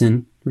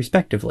Davidson,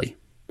 respectively.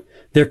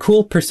 Their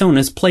cool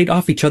personas played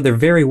off each other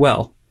very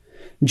well.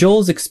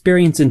 Joel's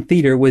experience in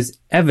theater was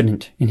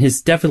evident in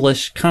his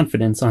devilish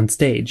confidence on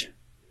stage.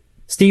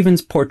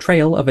 Stephen's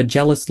portrayal of a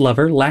jealous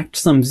lover lacked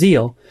some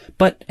zeal,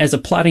 but as a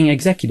plotting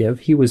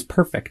executive, he was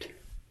perfect.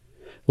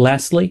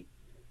 Lastly,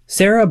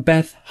 Sarah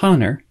Beth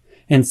Honor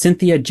and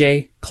Cynthia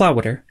J.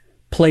 Clowder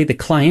play the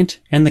client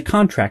and the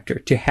contractor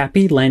to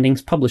Happy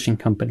Landings Publishing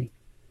Company.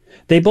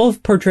 They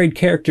both portrayed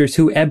characters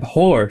who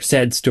abhor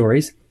sad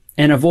stories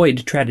and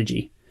avoid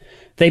tragedy.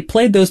 They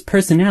played those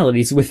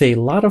personalities with a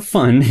lot of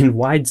fun and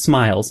wide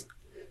smiles,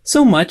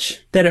 so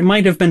much that it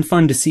might have been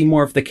fun to see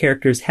more of the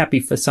characters' happy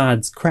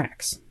facades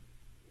cracks.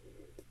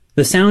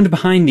 The sound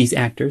behind these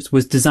actors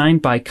was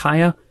designed by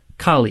Kaya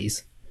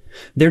Collies.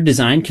 Their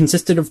design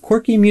consisted of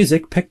quirky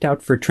music picked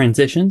out for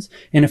transitions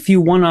and a few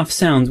one-off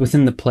sounds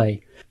within the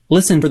play.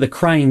 Listen for the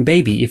crying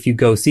baby if you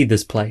go see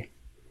this play.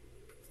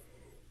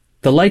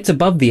 The lights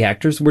above the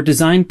actors were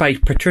designed by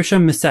Patricia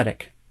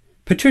Misetic.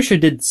 Patricia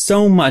did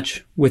so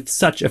much with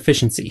such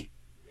efficiency.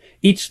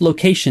 Each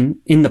location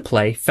in the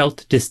play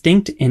felt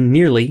distinct and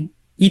nearly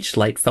each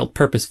light felt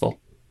purposeful.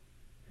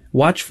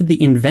 Watch for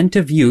the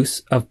inventive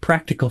use of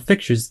practical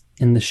fixtures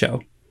in the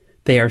show.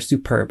 They are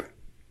superb.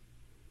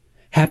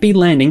 Happy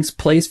Landings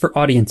plays for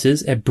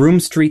audiences at Broome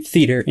Street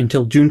Theater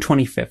until June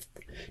 25th.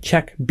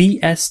 Check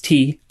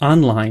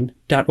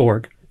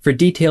bstonline.org for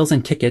details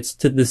and tickets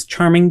to this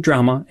charming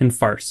drama and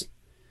farce.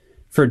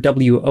 For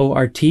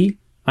WORT,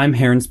 I'm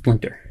Heron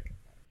Splinter.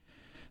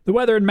 The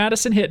weather in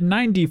Madison hit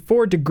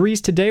 94 degrees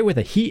today with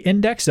a heat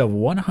index of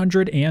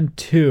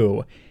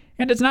 102.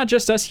 And it's not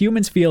just us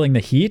humans feeling the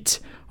heat.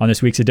 On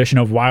this week's edition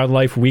of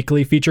Wildlife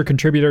Weekly, feature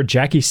contributor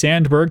Jackie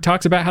Sandberg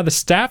talks about how the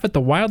staff at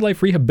the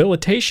Wildlife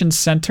Rehabilitation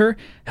Center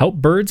help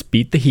birds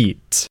beat the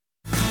heat.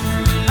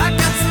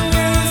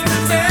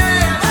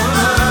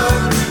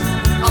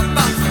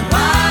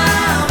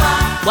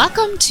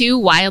 Welcome to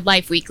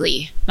Wildlife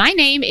Weekly. My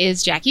name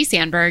is Jackie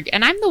Sandberg,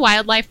 and I'm the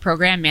Wildlife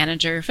Program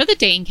Manager for the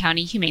Dane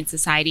County Humane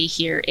Society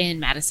here in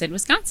Madison,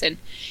 Wisconsin.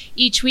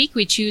 Each week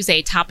we choose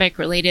a topic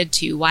related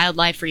to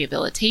wildlife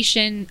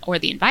rehabilitation or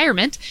the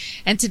environment,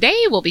 and today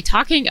we'll be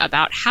talking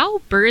about how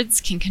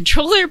birds can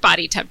control their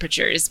body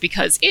temperatures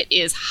because it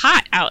is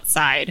hot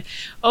outside.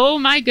 Oh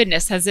my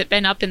goodness, has it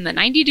been up in the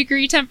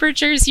 90-degree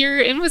temperatures here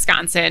in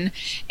Wisconsin?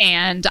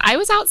 And I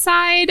was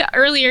outside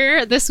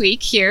earlier this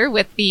week here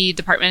with the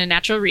Department of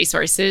Natural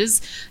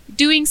Resources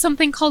doing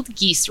something called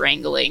geese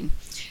wrangling.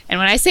 And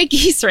when I say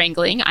geese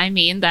wrangling, I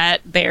mean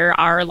that there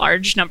are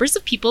large numbers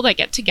of people that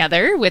get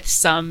together with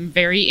some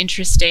very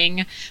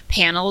interesting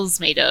panels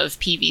made of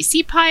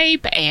PVC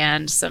pipe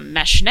and some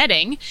mesh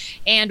netting.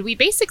 And we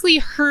basically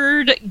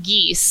herd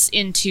geese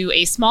into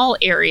a small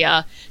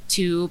area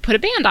to put a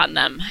band on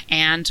them.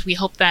 And we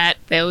hope that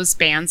those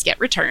bands get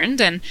returned.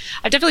 And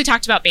I've definitely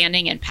talked about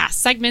banding in past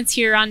segments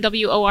here on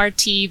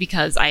WORT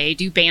because I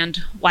do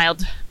band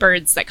wild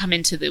birds that come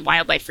into the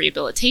Wildlife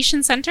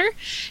Rehabilitation Center.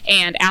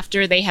 And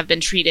after they have been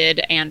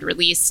treated and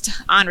released,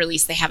 on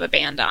release, they have a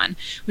band on,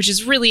 which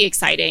is really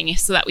exciting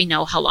so that we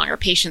know how long our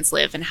patients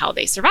live and how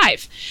they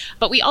survive.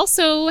 But we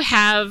also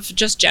have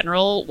just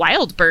general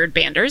wild bird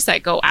banders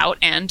that go out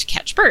and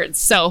catch birds.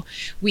 So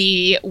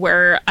it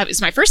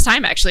was my first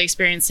time actually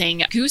experiencing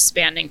goose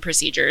banding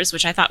procedures,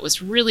 which I thought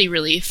was really,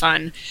 really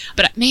fun.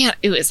 But man,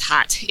 it was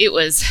hot. It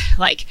was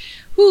like,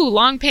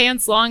 long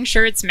pants, long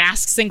shirts,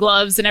 masks and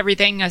gloves and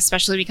everything,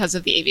 especially because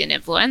of the avian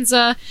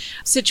influenza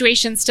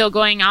situation still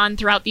going on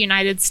throughout the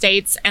United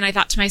States. And I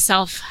thought to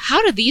myself,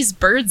 how do these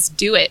birds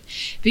do it?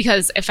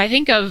 Because if I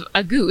think of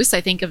a goose,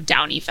 I think of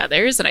downy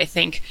feathers and I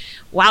think,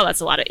 wow, that's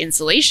a lot of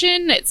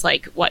insulation. It's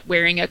like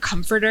wearing a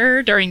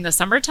comforter during the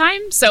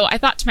summertime. So I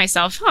thought to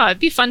myself, it'd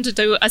be fun to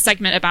do a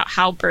segment about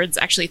how birds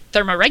actually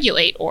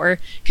thermoregulate or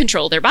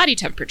control their body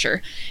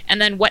temperature.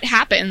 And then what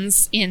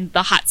happens in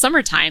the hot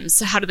summer times?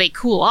 How do they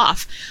cool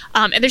off?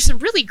 And there's some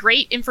really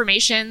great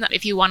information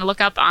if you want to look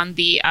up on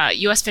the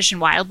U.S. Fish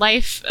and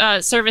Wildlife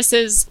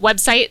Services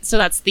website. So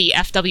that's the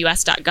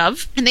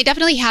fws.gov. And they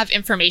definitely have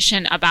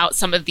information about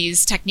some of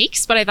these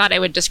techniques, but I thought I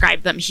would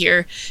describe them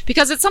here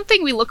because it's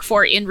something we look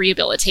for in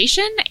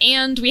rehabilitation,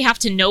 and we have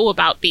to know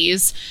about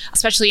these,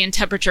 especially in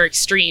temperature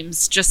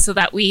extremes, just so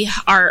that we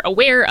are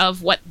aware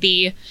of what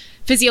the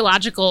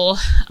physiological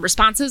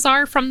responses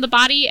are from the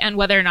body and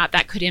whether or not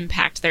that could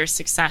impact their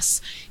success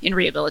in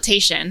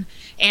rehabilitation.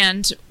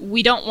 And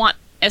we don't want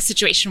a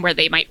situation where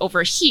they might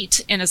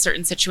overheat in a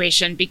certain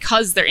situation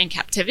because they're in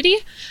captivity,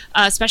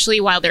 especially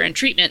while they're in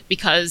treatment,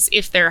 because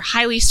if they're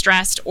highly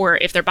stressed or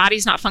if their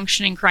body's not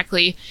functioning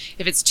correctly,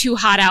 if it's too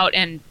hot out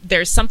and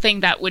there's something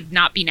that would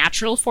not be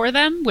natural for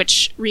them,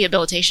 which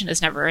rehabilitation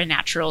is never a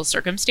natural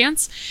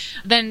circumstance,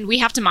 then we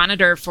have to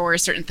monitor for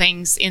certain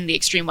things in the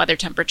extreme weather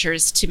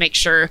temperatures to make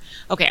sure,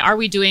 okay, are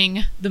we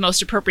doing the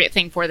most appropriate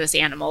thing for this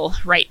animal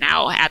right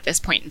now at this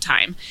point in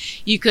time?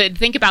 You could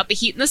think about the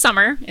heat in the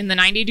summer in the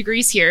 90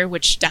 degrees here,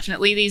 which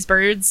definitely these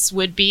birds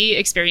would be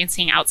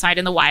experiencing outside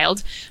in the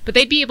wild, but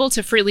they'd be able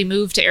to freely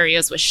move to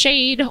areas with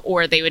shade,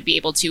 or they would be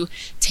able to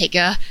take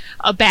a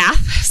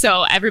bath.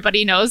 So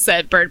everybody knows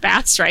that bird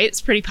baths, right?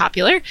 It's pretty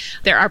popular.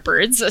 There are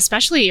birds,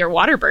 especially your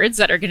water birds,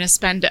 that are going to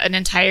spend an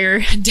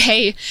entire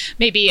day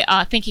maybe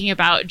thinking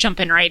about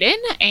jumping right in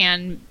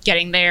and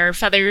getting their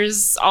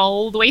feathers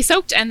all the way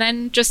soaked and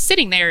then just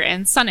sitting there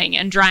and sunning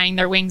and drying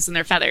their wings and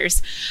their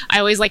feathers. I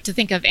always like to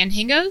think of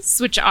anhingas,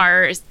 which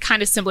are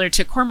kind of similar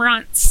to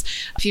cormorants.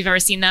 If you've ever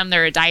seen them,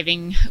 they're a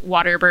diving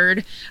water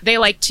bird. They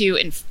like to,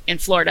 in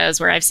Florida is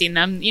where I've seen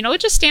them,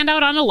 just stand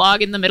out on a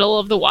log in the middle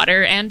of the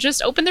water and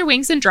just open their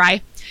wings and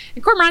dry.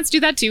 And cormorants do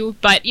that too,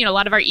 but a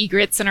lot of our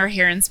egrets and our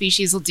heron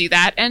species will do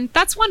that, and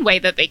that's one way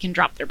that they can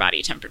drop their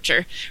body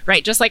temperature,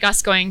 right? Just like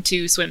us going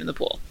to swim in the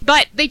pool.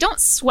 But they don't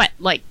sweat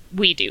like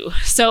we do.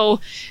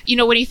 So,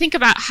 when you think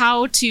about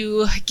how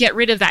to get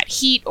rid of that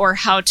heat, or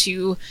how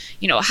to,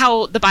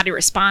 how the body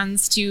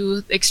responds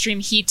to extreme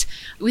heat,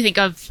 we think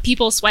of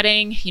people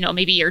sweating,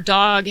 maybe your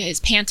dog is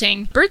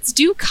panting. Birds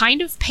do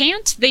kind of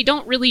pant. They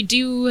don't really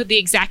do the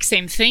exact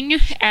same thing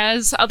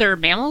as other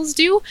mammals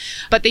do,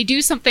 but they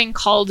do something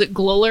called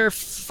glottal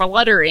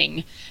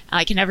fluttering.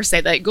 I can never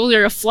say that.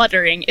 Glottal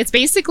fluttering. It's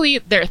basically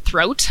their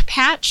throat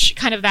patch,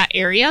 kind of that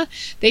area.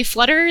 They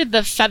flutter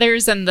the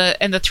feathers and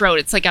the throat.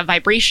 It's like a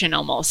vibration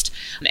almost.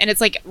 And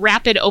it's like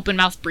rapid open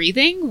mouth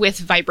breathing with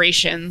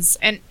vibrations.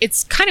 And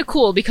it's kind of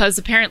cool because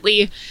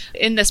apparently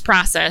in this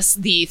process,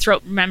 the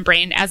throat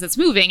membrane, as it's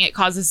moving, it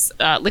causes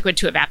liquid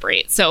to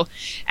evaporate. So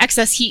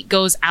excess heat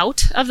goes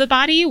out of the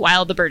body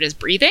while the bird is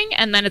breathing,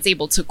 and then it's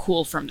able to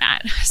cool from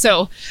that.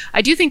 So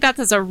I do think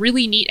that's a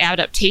really neat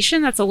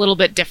adaptation that's a little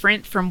bit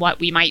different from what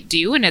we might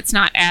do, and it's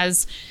not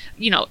as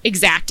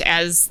exact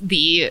as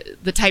the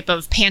type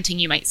of panting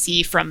you might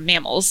see from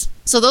mammals.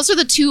 So those are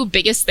the two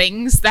biggest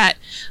things that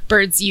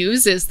birds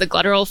use, is the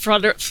glottal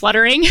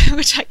fluttering,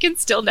 which I can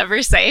still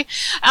never say,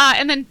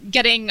 and then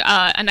getting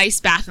a nice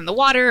bath in the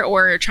water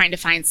or trying to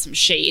find some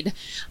shade.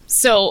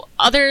 So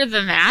other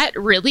than that,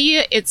 really,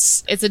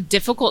 it's a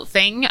difficult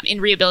thing.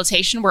 In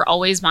rehabilitation, we're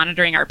always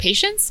monitoring our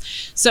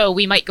patients. So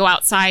we might go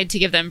outside to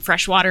give them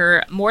fresh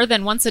water more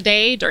than once a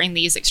day during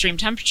these extreme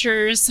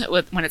temperatures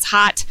when it's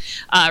hot,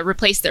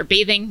 replace their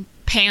bathing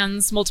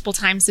pans multiple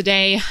times a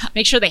day,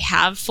 make sure they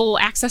have full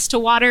access to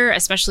water,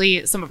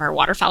 especially some of our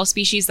waterfowl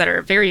species that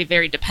are very,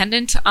 very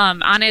dependent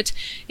on it.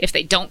 If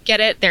they don't get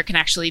it, there can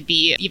actually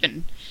be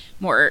even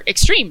more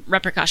extreme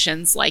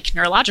repercussions like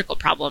neurological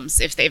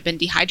problems if they've been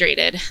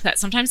dehydrated that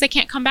sometimes they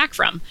can't come back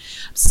from.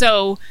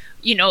 So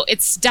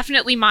it's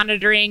definitely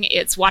monitoring.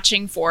 It's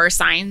watching for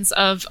signs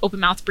of open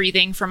mouth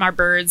breathing from our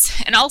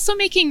birds, and also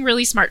making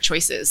really smart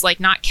choices,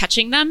 like not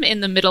catching them in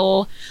the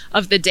middle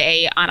of the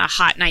day on a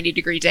hot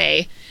 90-degree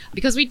day,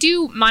 because we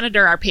do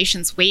monitor our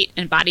patients' weight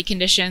and body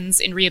conditions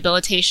in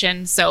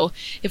rehabilitation. So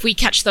if we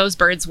catch those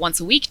birds once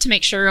a week to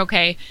make sure,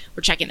 okay,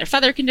 we're checking their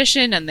feather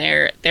condition and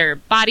their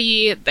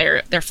body,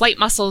 their flight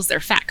muscles,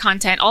 their fat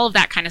content, all of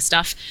that kind of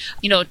stuff,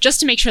 just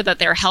to make sure that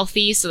they're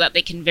healthy so that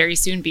they can very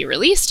soon be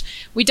released.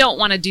 We don't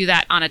want to do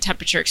that on a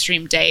temperature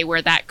extreme day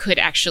where that could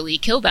actually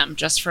kill them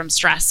just from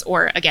stress,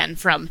 or again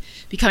from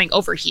becoming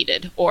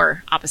overheated,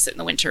 or opposite in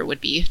the winter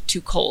would be too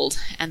cold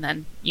and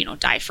then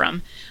die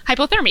from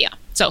hypothermia.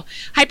 So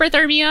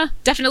hyperthermia,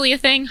 definitely a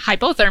thing.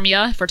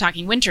 Hypothermia, if we're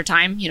talking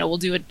wintertime, we'll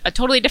do a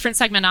totally different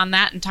segment on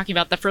that and talking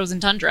about the frozen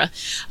tundra.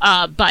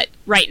 But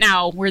right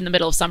now we're in the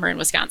middle of summer in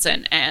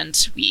Wisconsin,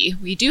 and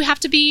we do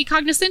have to be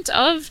cognizant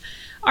of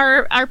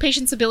our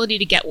patients' ability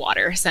to get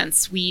water,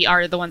 since we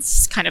are the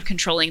ones kind of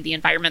controlling the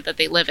environment that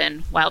they live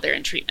in while they're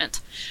in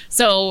treatment.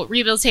 So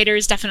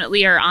rehabilitators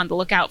definitely are on the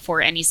lookout for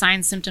any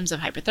signs, symptoms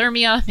of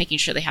hypothermia, making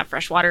sure they have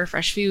fresh water,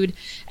 fresh food,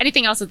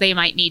 anything else that they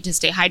might need to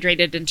stay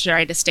hydrated and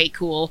try to stay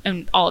cool.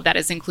 And all of that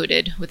is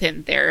included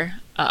within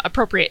their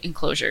appropriate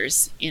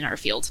enclosures in our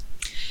field.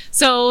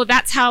 So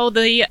that's how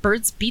the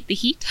birds beat the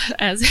heat,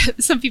 as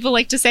some people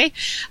like to say.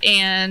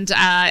 And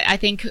I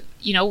think,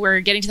 we're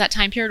getting to that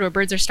time period where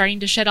birds are starting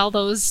to shed all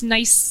those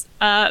nice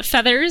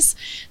feathers.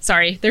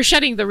 Sorry, they're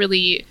shedding the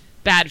really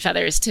bad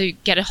feathers to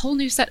get a whole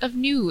new set of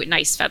new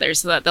nice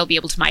feathers so that they'll be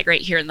able to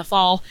migrate here in the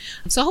fall.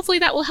 So hopefully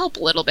that will help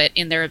a little bit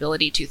in their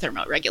ability to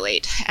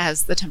thermoregulate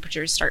as the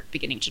temperatures start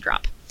beginning to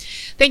drop.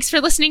 Thanks for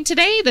listening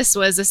today. This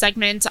was a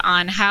segment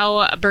on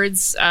how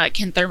birds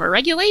can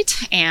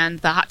thermoregulate and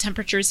the hot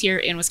temperatures here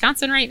in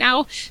Wisconsin right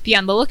now. Be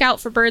on the lookout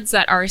for birds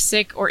that are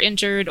sick or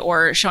injured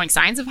or showing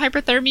signs of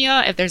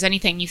hyperthermia. If there's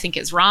anything you think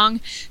is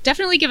wrong,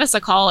 definitely give us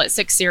a call at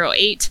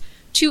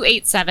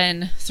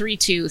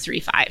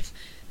 608-287-3235.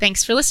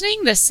 Thanks for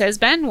listening. This has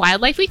been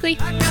Wildlife Weekly.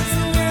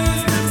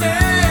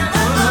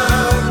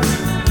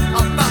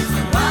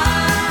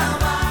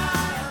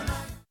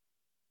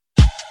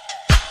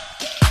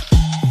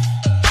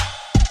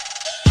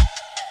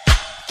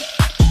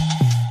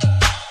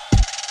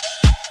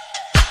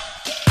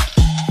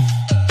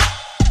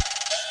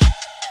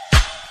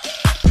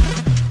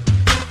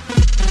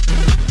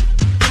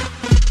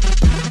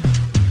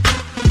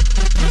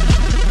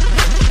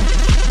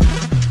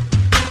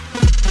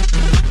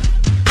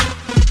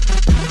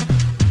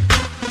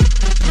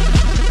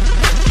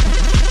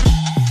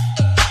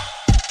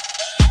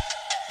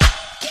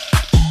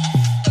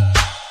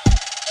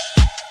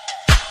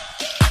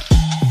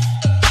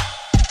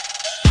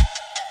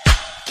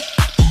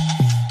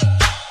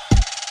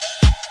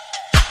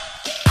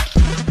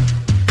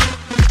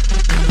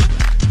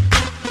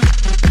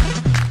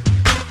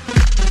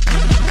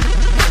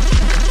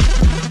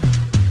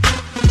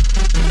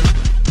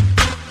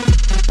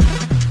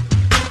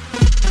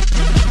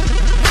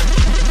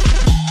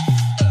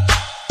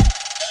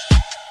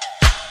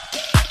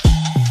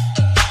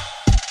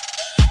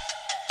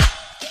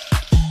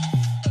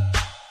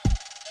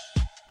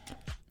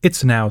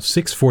 It's now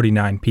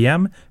 6:49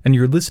 p.m., and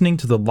you're listening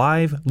to the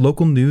live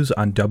local news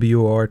on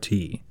WORT.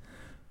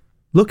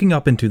 Looking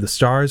up into the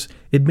stars,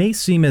 it may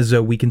seem as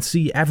though we can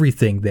see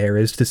everything there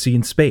is to see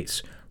in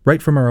space,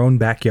 right from our own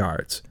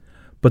backyards.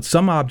 But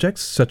some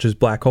objects, such as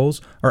black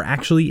holes, are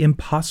actually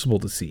impossible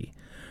to see.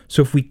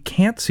 So if we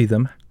can't see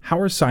them, how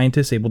are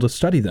scientists able to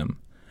study them?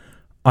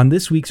 On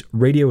this week's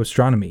Radio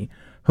Astronomy,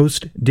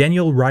 host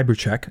Daniel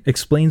Ryberchek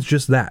explains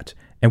just that,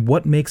 and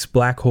what makes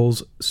black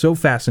holes so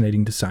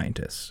fascinating to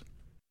scientists.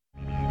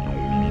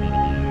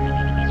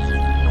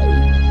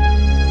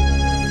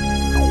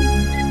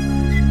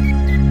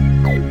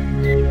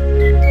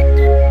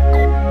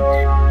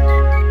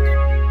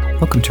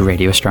 Welcome to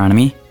Radio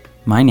Astronomy.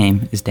 My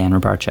name is Dan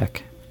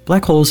Rybarczyk.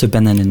 Black holes have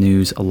been in the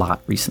news a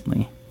lot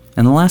recently.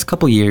 In the last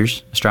couple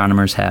years,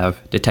 astronomers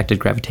have detected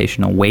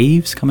gravitational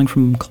waves coming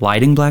from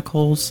colliding black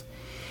holes,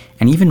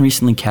 and even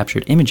recently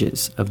captured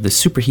images of the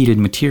superheated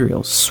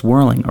materials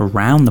swirling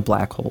around the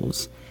black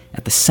holes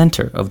at the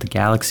center of the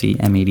galaxy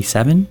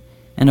M87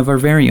 and of our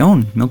very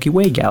own Milky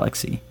Way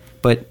galaxy.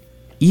 But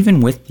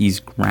even with these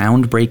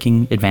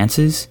groundbreaking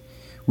advances,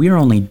 we are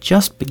only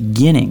just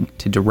beginning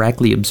to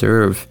directly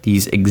observe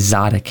these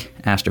exotic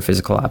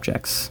astrophysical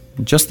objects.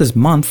 Just this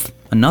month,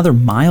 another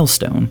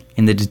milestone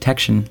in the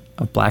detection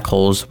of black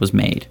holes was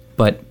made.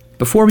 But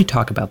before we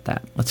talk about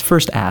that, let's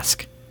first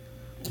ask,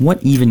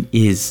 what even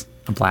is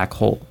a black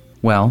hole?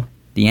 Well,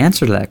 the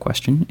answer to that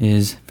question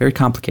is very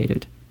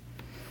complicated.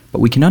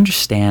 But we can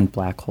understand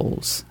black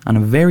holes on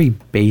a very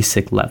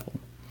basic level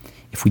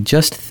if we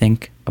just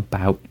think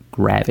about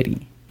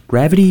gravity.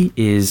 Gravity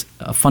is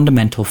a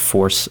fundamental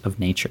force of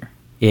nature.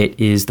 It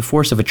is the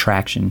force of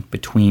attraction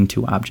between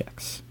two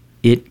objects.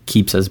 It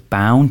keeps us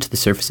bound to the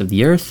surface of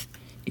the Earth,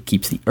 it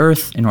keeps the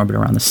Earth in orbit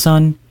around the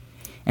Sun,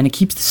 and it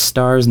keeps the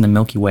stars in the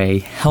Milky Way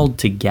held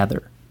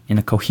together in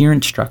a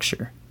coherent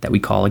structure that we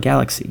call a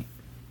galaxy.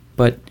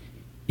 But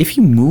if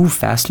you move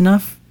fast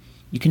enough,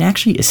 you can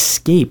actually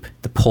escape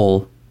the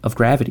pull of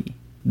gravity.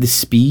 The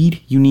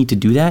speed you need to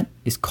do that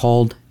is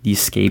called the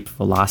escape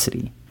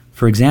velocity.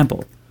 For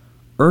example,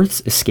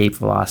 Earth's escape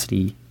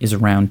velocity is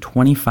around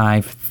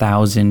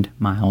 25,000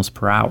 miles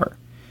per hour,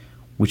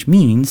 which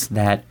means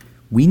that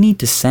we need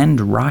to send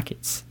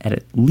rockets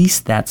at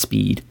least that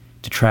speed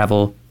to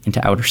travel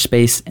into outer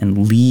space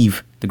and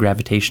leave the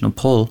gravitational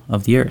pull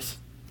of the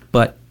Earth.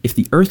 But if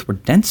the Earth were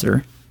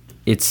denser,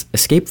 its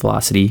escape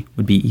velocity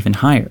would be even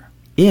higher.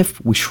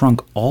 If we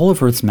shrunk all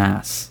of Earth's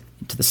mass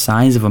to the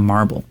size of a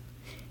marble,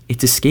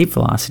 its escape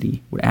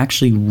velocity would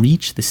actually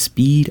reach the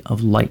speed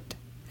of light.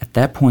 At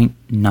that point,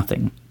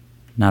 nothing,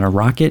 not a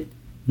rocket,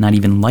 not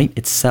even light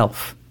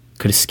itself,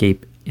 could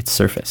escape its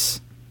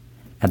surface.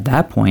 At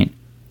that point,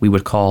 we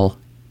would call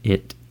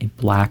it a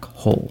black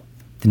hole.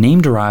 The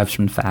name derives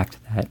from the fact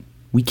that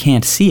we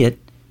can't see it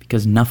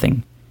because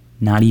nothing,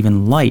 not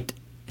even light,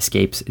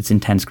 escapes its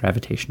intense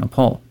gravitational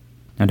pull.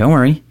 Now don't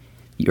worry,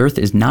 the Earth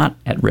is not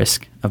at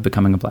risk of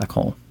becoming a black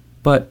hole.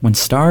 But when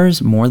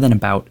stars more than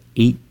about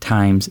 8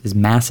 times as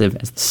massive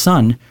as the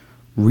Sun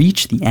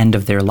reach the end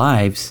of their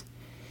lives,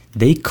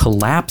 they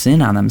collapse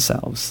in on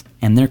themselves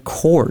and their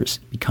cores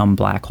become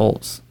black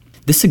holes.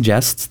 This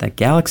suggests that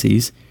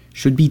galaxies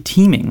should be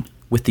teeming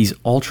with these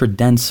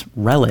ultra-dense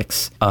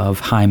relics of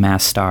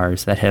high-mass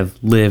stars that have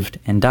lived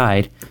and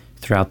died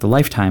throughout the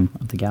lifetime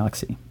of the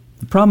galaxy.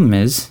 The problem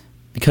is,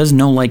 because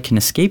no light can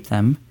escape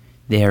them,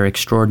 they are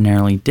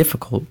extraordinarily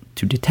difficult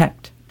to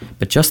detect.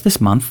 But just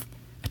this month,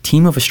 a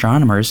team of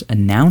astronomers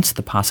announced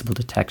the possible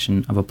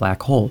detection of a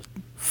black hole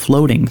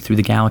floating through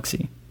the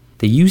galaxy.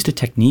 They used a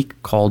technique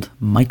called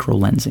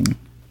microlensing.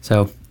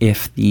 So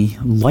if the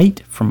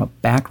light from a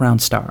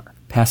background star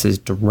passes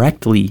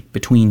directly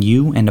between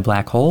you and a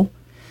black hole,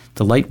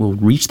 the light will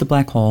reach the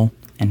black hole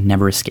and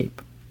never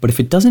escape. But if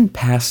it doesn't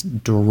pass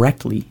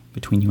directly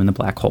between you and the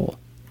black hole,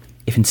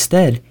 if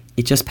instead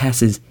it just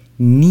passes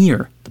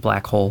near the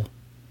black hole,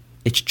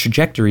 its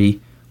trajectory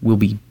will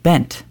be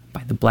bent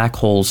by the black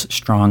hole's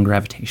strong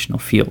gravitational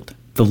field.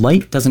 The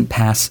light doesn't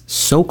pass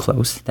so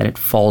close that it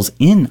falls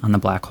in on the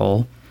black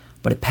hole,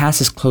 but it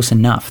passes close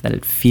enough that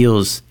it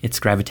feels its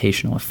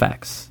gravitational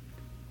effects.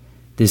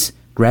 This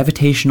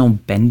gravitational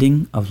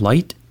bending of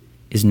light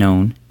is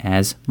known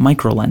as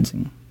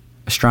microlensing.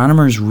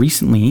 Astronomers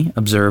recently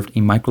observed a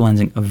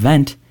microlensing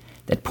event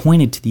that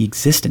pointed to the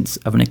existence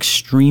of an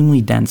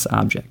extremely dense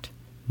object,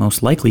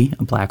 most likely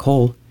a black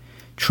hole,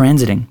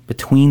 transiting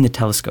between the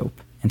telescope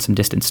and some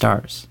distant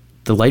stars.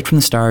 The light from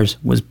the stars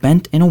was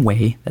bent in a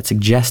way that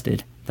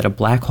suggested that a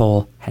black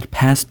hole had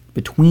passed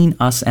between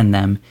us and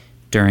them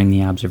during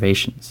the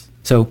observations.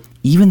 So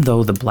even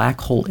though the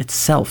black hole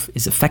itself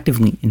is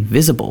effectively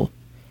invisible,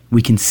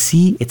 we can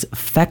see its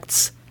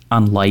effects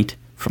on light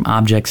from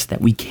objects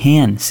that we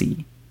can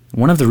see.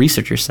 One of the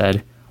researchers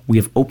said, "We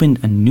have opened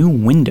a new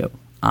window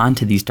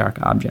onto these dark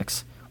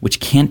objects, which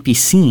can't be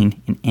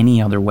seen in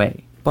any other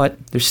way." But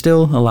there's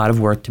still a lot of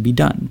work to be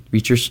done.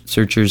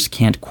 Researchers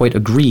can't quite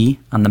agree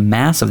on the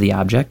mass of the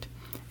object,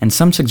 and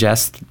some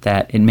suggest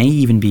that it may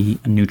even be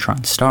a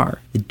neutron star,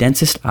 the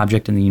densest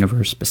object in the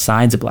universe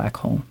besides a black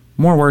hole.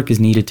 More work is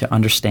needed to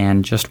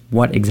understand just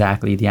what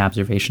exactly the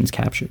observations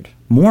captured.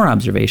 More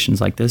observations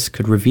like this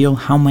could reveal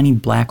how many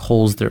black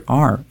holes there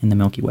are in the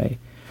Milky Way,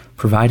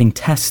 providing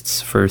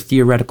tests for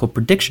theoretical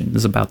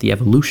predictions about the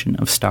evolution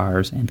of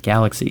stars and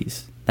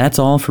galaxies. That's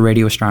all for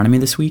Radio Astronomy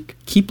this week.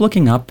 Keep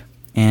looking up,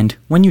 and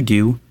when you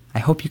do, I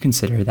hope you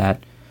consider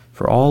that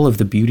for all of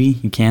the beauty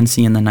you can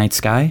see in the night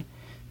sky,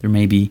 there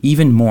may be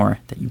even more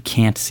that you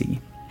can't see.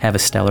 Have a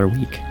stellar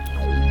week.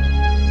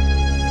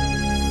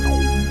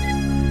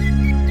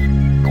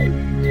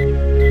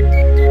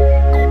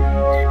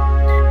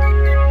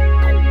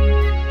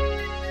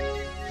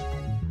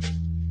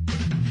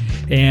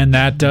 And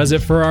that does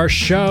it for our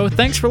show.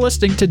 Thanks for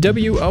listening to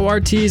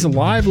WORT's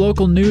Live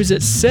Local News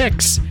at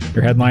 6.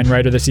 Your headline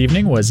writer this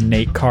evening was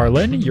Nate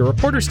Carlin. Your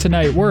reporters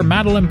tonight were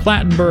Madeline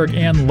Plattenberg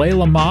and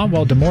Layla Ma,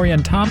 while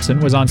Demorian Thompson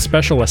was on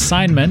special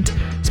assignment.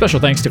 Special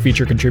thanks to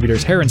feature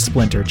contributors Heron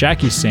Splinter,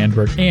 Jackie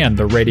Sandberg, and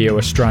the Radio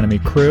Astronomy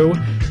crew.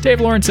 Dave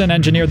Lawrenson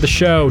engineered the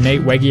show.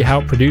 Nate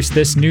Wegehout produced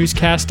this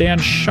newscast, and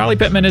Sholly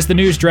Pittman is the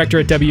news director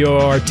at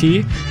WORT.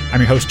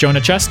 I'm your host,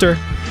 Jonah Chester.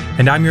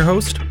 And I'm your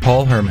host,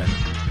 Paul Herman.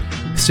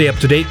 Stay up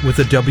to date with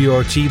the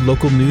WORT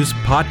Local News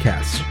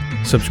Podcasts.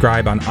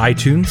 Subscribe on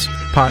iTunes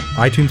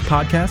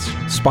Podcasts,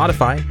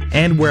 Spotify,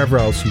 and wherever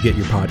else you get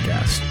your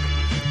podcasts.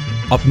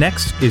 Up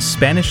next is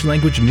Spanish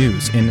language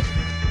news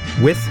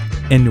with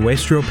En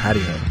Nuestro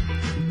Patio.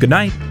 Good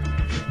night.